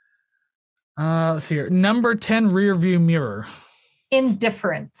 Let's see here. Number 10, Rear View Mirror.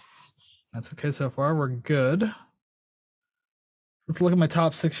 Indifference. That's okay so far. We're good. Let's look at my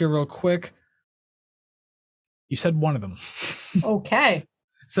top 6 here real quick. You said one of them. Okay.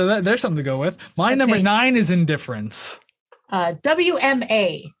 So there's something to go with. My number 9 is Indifference.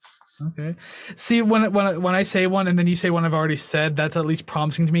 WMA. Okay. See, when I say one and then you say one I've already said, that's at least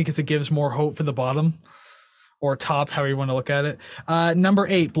promising to me because it gives more hope for the bottom or top, however you want to look at it. Number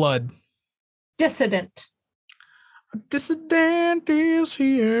 8, Blood. Dissident. Dissident is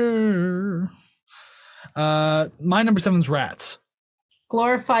here. My number 7's Rats.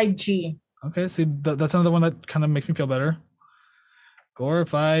 Glorified G. Okay, see, that's another one that kind of makes me feel better.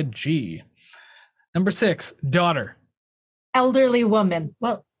 Glorified G. Number 6, Daughter. Elderly Woman.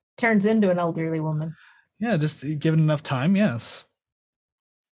 Well, turns into an elderly woman. Yeah, just given enough time, yes.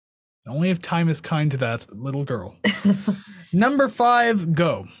 Only if time is kind to that little girl. Number 5,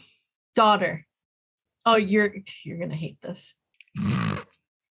 Go. Daughter. Oh, you're gonna hate this.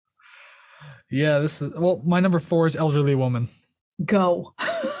 Yeah, this is my number 4 is Elderly Woman. Go.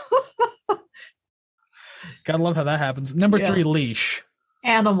 Gotta love how that happens. Number 3, Leash.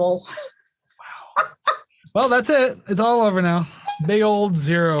 Animal. Wow. Well, that's it. It's all over now. Big old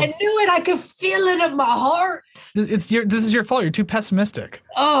 0. I knew it. I could feel it in my heart. This is your fault. You're too pessimistic.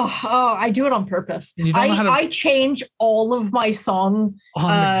 Oh, I do it on purpose. I change all of my song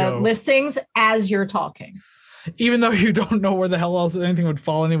listings as you're talking. Even though you don't know where the hell else anything would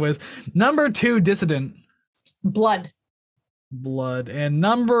fall anyways. Number 2, Dissident. Blood. And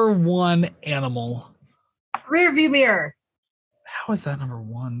number 1, Animal. Rearview Mirror. How is that number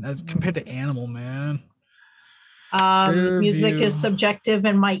 1 as compared to Animal, man? Music is subjective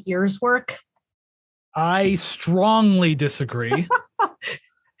and my ears work. I strongly disagree.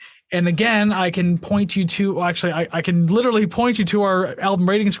 And again, I can point you to, I can literally point you to our album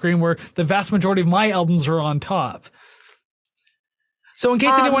rating screen where the vast majority of my albums are on top. So in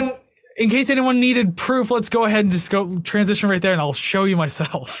case anyone needed proof, let's go ahead and just go transition right there and I'll show you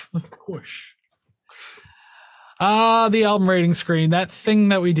myself. Whoosh. The album rating screen, that thing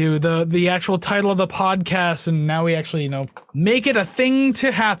that we do, the actual title of the podcast, and now we actually, make it a thing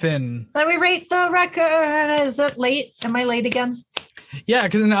to happen. Let me rate the record. Is that late? Am I late again? Yeah,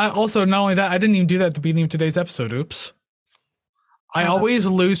 because also, not only that, I didn't even do that at the beginning of today's episode. Oops. I always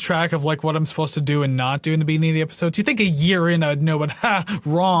lose track of what I'm supposed to do and not do in the beginning of the episodes. You think a year in I'd know, but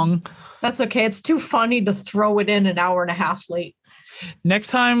wrong. That's okay. It's too funny to throw it in an hour and a half late. Next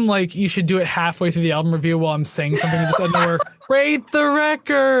time, you should do it halfway through the album review while I'm saying something and just out of nowhere, rate the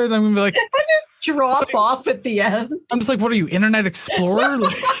record. I'm going to be like... I just drop off at the end. I'm just like, what are you, Internet Explorer?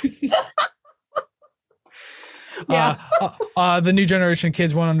 Yes. The new generation of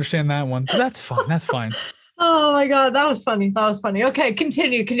kids won't understand that one. But that's fine. Oh my God, that was funny. Okay,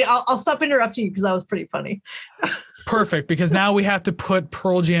 continue. I'll stop interrupting you because that was pretty funny. Perfect, because now we have to put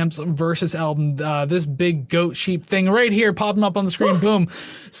Pearl Jam's Versus album, this big goat sheep thing right here popping up on the screen. Boom.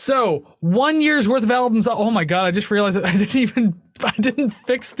 So 1 year's worth of albums. Oh my God, I just realized that I didn't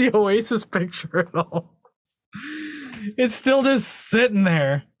fix the Oasis picture at all. It's still just sitting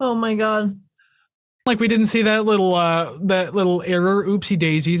there. Oh my God. Like we didn't see that little error. Oopsie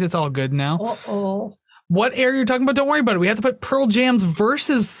daisies. It's all good now. Uh-oh. What error you're talking about? Don't worry about it. We have to put Pearl Jam's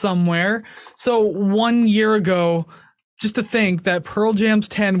verses somewhere. So 1 year ago, just to think that Pearl Jam's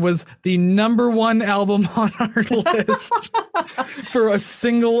 10 was the #1 album on our list for a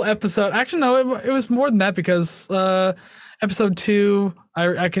single episode. Actually, no, it was more than that because episode 2,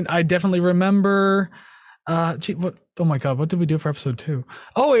 I definitely remember. What? Oh my God, what did we do for episode 2?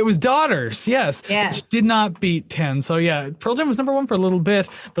 Oh, it was Daughters. Yes, yeah, which did not beat 10. So yeah, Pearl Jam was #1 for a little bit,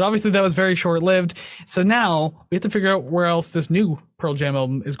 but obviously that was very short lived. So now we have to figure out where else this new Pearl Jam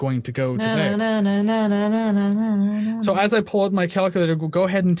album is going to go today. So as I pull out my calculator, go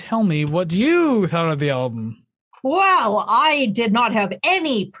ahead and tell me what you thought of the album. Well, I did not have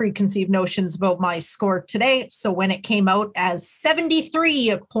any preconceived notions about my score today. So when it came out as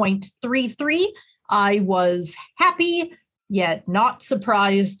 73.33, I was happy, yet not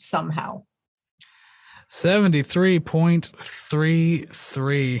surprised somehow.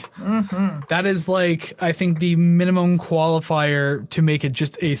 73.33. That is like, I think, the minimum qualifier to make it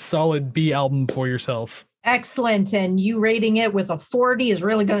just a solid B album for yourself. Excellent. And you rating it with a 40 is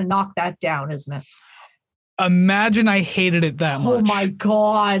really going to knock that down, isn't it? Imagine I hated it that much. Oh my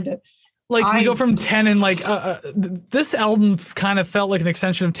God. Like we go from 10 and like this album kind of felt like an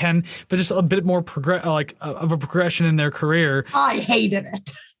extension of 10, but just a bit more of a progression in their career. I hated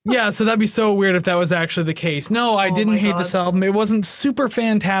it. Yeah, so that'd be so weird if that was actually the case. No, I didn't hate this album. It wasn't super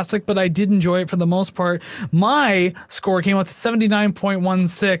fantastic, but I did enjoy it for the most part. My score came out to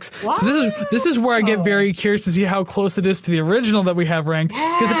 79.16. What? So this is where I get very curious to see how close it is to the original that we have ranked,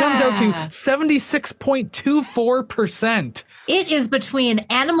 because it comes out to 76.24%. It is between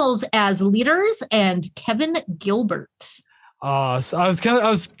Animals as Leaders and Kevin Gilbert. So I was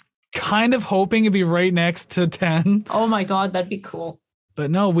kind of hoping it'd be right next to 10. Oh my God, that'd be cool. But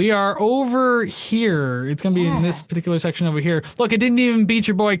no, we are over here. It's going to be in this particular section over here. Look, it didn't even beat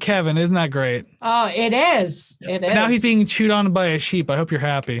your boy Kevin. Isn't that great? Oh, it is. It is. Now he's being chewed on by a sheep. I hope you're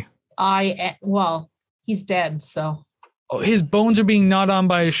happy. Well, he's dead, so. Oh, his bones are being gnawed on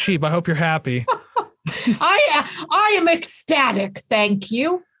by a sheep. I hope you're happy. I am ecstatic, thank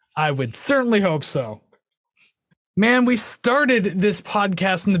you. I would certainly hope so. Man, we started this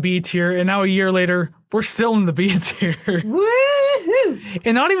podcast in the B tier, and now a year later, we're still in the B tier. Woohoo!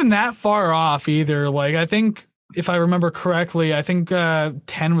 And not even that far off either. Like, I think, if I remember correctly, I think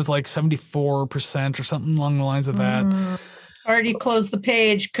 10 was like 74% or something along the lines of that. Already closed the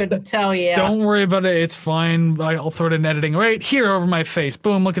page, couldn't tell you. Don't worry about it. It's fine. I'll throw it in editing right here over my face.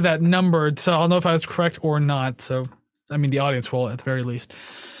 Boom, look at that number. So I'll know if I was correct or not. So, I mean, the audience will at the very least.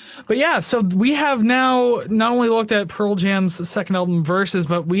 But yeah, so we have now not only looked at Pearl Jam's second album, Versus,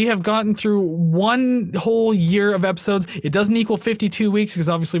 but we have gotten through 1 whole year of episodes. It doesn't equal 52 weeks because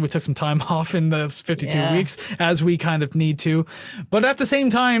obviously we took some time off in those 52 weeks as we kind of need to. But at the same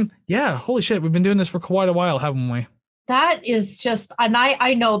time, yeah, holy shit, we've been doing this for quite a while, haven't we? That is just, and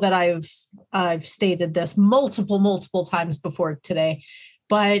I know that I've stated this multiple times before today,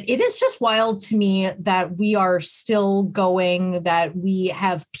 but it is just wild to me that we are still going, that we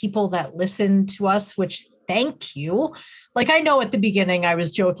have people that listen to us, which thank you. Like, I know at the beginning I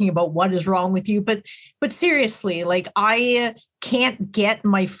was joking about what is wrong with you, but seriously, like, I can't get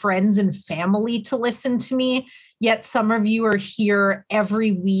my friends and family to listen to me. Yet some of you are here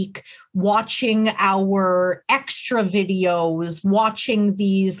every week watching our extra videos, watching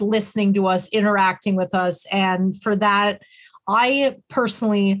these, listening to us, interacting with us. And for that, I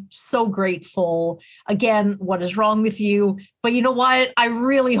personally so grateful. Again, what is wrong with you? But you know what? I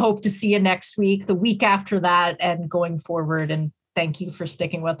really hope to see you next week, the week after that, and going forward. And thank you for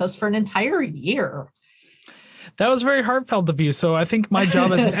sticking with us for an entire year. That was very heartfelt of you. So I think my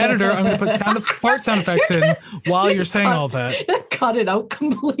job as an editor, I'm going to put fart sound effects in while you're saying all that. Cut it out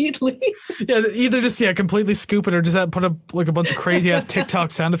completely. Yeah, either just completely scoop it or just put a bunch of crazy ass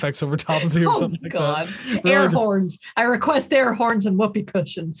TikTok sound effects over top of it or something like that. Air horns. I request air horns and whoopee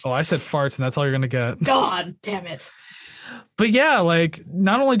cushions. Oh, I said farts, and that's all you're going to get. God damn it. But yeah, like,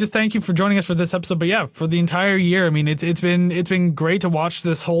 not only just thank you for joining us for this episode, but yeah, for the entire year. I mean, it's been great to watch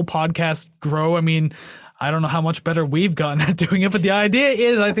this whole podcast grow. I mean, I don't know how much better we've gotten at doing it, but the idea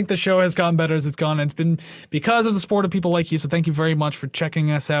is I think the show has gotten better as it's gone. And it's been because of the support of people like you. So thank you very much for checking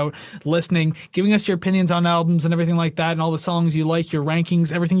us out, listening, giving us your opinions on albums and everything like that, and all the songs you like, your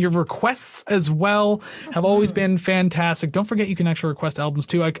rankings, everything. Your requests as well have always been fantastic. Don't forget you can actually request albums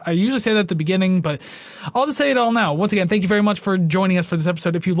too. I usually say that at the beginning, but I'll just say it all now. Once again, thank you very much for joining us for this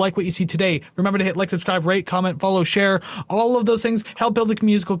episode. If you like what you see today, remember to hit like, subscribe, rate, comment, follow, share. All of those things help build the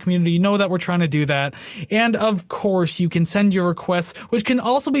musical community. You know that we're trying to do that. And of course, you can send your requests, which can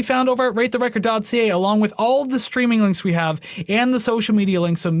also be found over at ratetherecord.ca, along with all the streaming links we have and the social media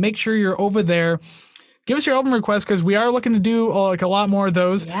links. So make sure you're over there. Give us your album requests, because we are looking to do like a lot more of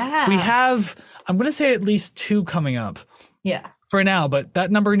those. Yeah. We have, I'm going to say, at least 2 coming up. Yeah. For now, but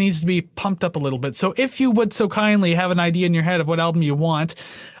that number needs to be pumped up a little bit. So if you would so kindly have an idea in your head of what album you want,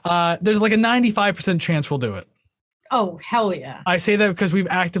 there's like a 95% chance we'll do it. Oh, hell yeah. I say that because we've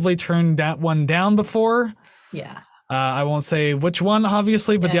actively turned that one down before. Yeah. I won't say which one,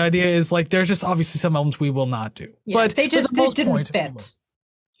 obviously, but the idea is like there's just obviously some albums we will not do. Yeah, but they just didn't fit.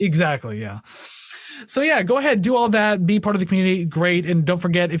 Exactly, yeah. So yeah, go ahead, do all that, be part of the community, great. And don't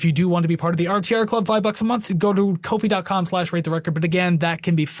forget, if you do want to be part of the RTR Club, $5 a month, go to ko-fi.com/ratetherecord. But again, that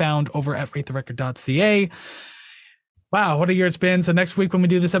can be found over at ratetherecord.ca. Wow, what a year it's been. So next week when we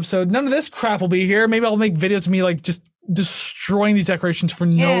do this episode, none of this crap will be here. Maybe I'll make videos of me like just destroying these decorations for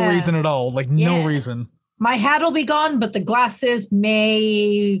no reason at all. Like no reason. My hat will be gone, but the glasses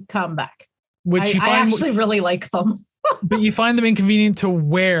may come back. Which I actually really like them. But you find them inconvenient to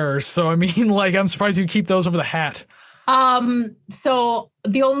wear. So, I mean, like, I'm surprised you keep those over the hat. So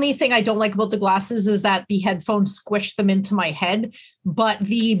the only thing I don't like about the glasses is that the headphones squish them into my head, but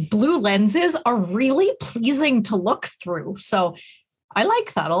the blue lenses are really pleasing to look through. So I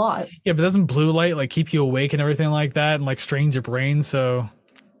like that a lot. Yeah, but doesn't blue light like keep you awake and everything like that and like strains your brain? So,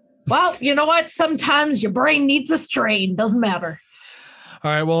 well, you know what? Sometimes your brain needs a strain. Doesn't matter. All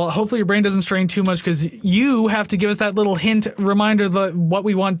right. Well, hopefully your brain doesn't strain too much, because you have to give us that little hint reminder that what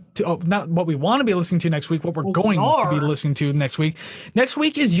we want to, not what we want to be listening to next week, what we're going to be listening to next week. Next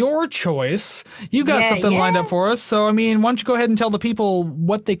week is your choice. You got something lined up for us. So, I mean, why don't you go ahead and tell the people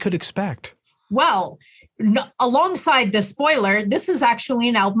what they could expect? Well, alongside the spoiler, this is actually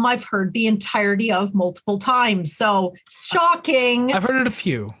an album I've heard the entirety of multiple times. So shocking. I've heard it a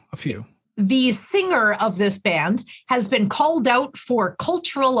few. The singer of this band has been called out for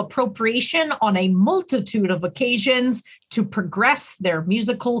cultural appropriation on a multitude of occasions to progress their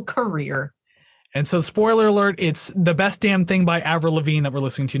musical career. And so, spoiler alert, it's The Best Damn Thing by Avril Lavigne that we're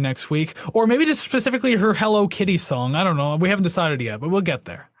listening to next week. Or maybe just specifically her Hello Kitty song. I don't know. We haven't decided yet, but we'll get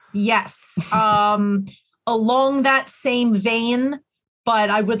there. Yes. Along that same vein,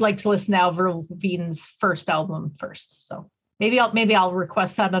 but I would like to listen to Avril Lavigne's first album first. So maybe I'll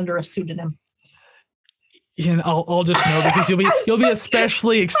request that under a pseudonym. And I'll just know, because you'll be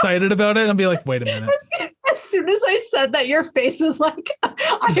especially excited about it and be like, wait a minute. As soon as I said that, your face is like,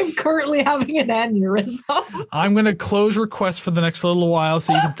 I am currently having an aneurysm. I'm going to close requests for the next little while,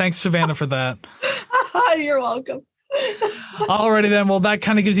 so you can thank Savannah for that. You're welcome. Alrighty then. Well, that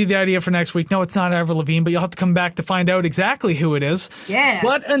kind of gives you the idea for next week. No, it's not Avril Lavigne, but you'll have to come back to find out exactly who it is. Yeah.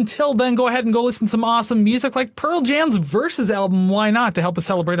 But until then, go ahead and go listen to some awesome music like Pearl Jam's Versus album, Why Not, to help us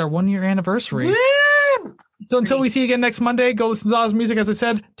celebrate our 1-year anniversary. Woo! So until we see you again next Monday, go listen to awesome music. As I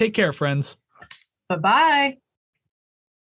said, take care, friends. Bye-bye.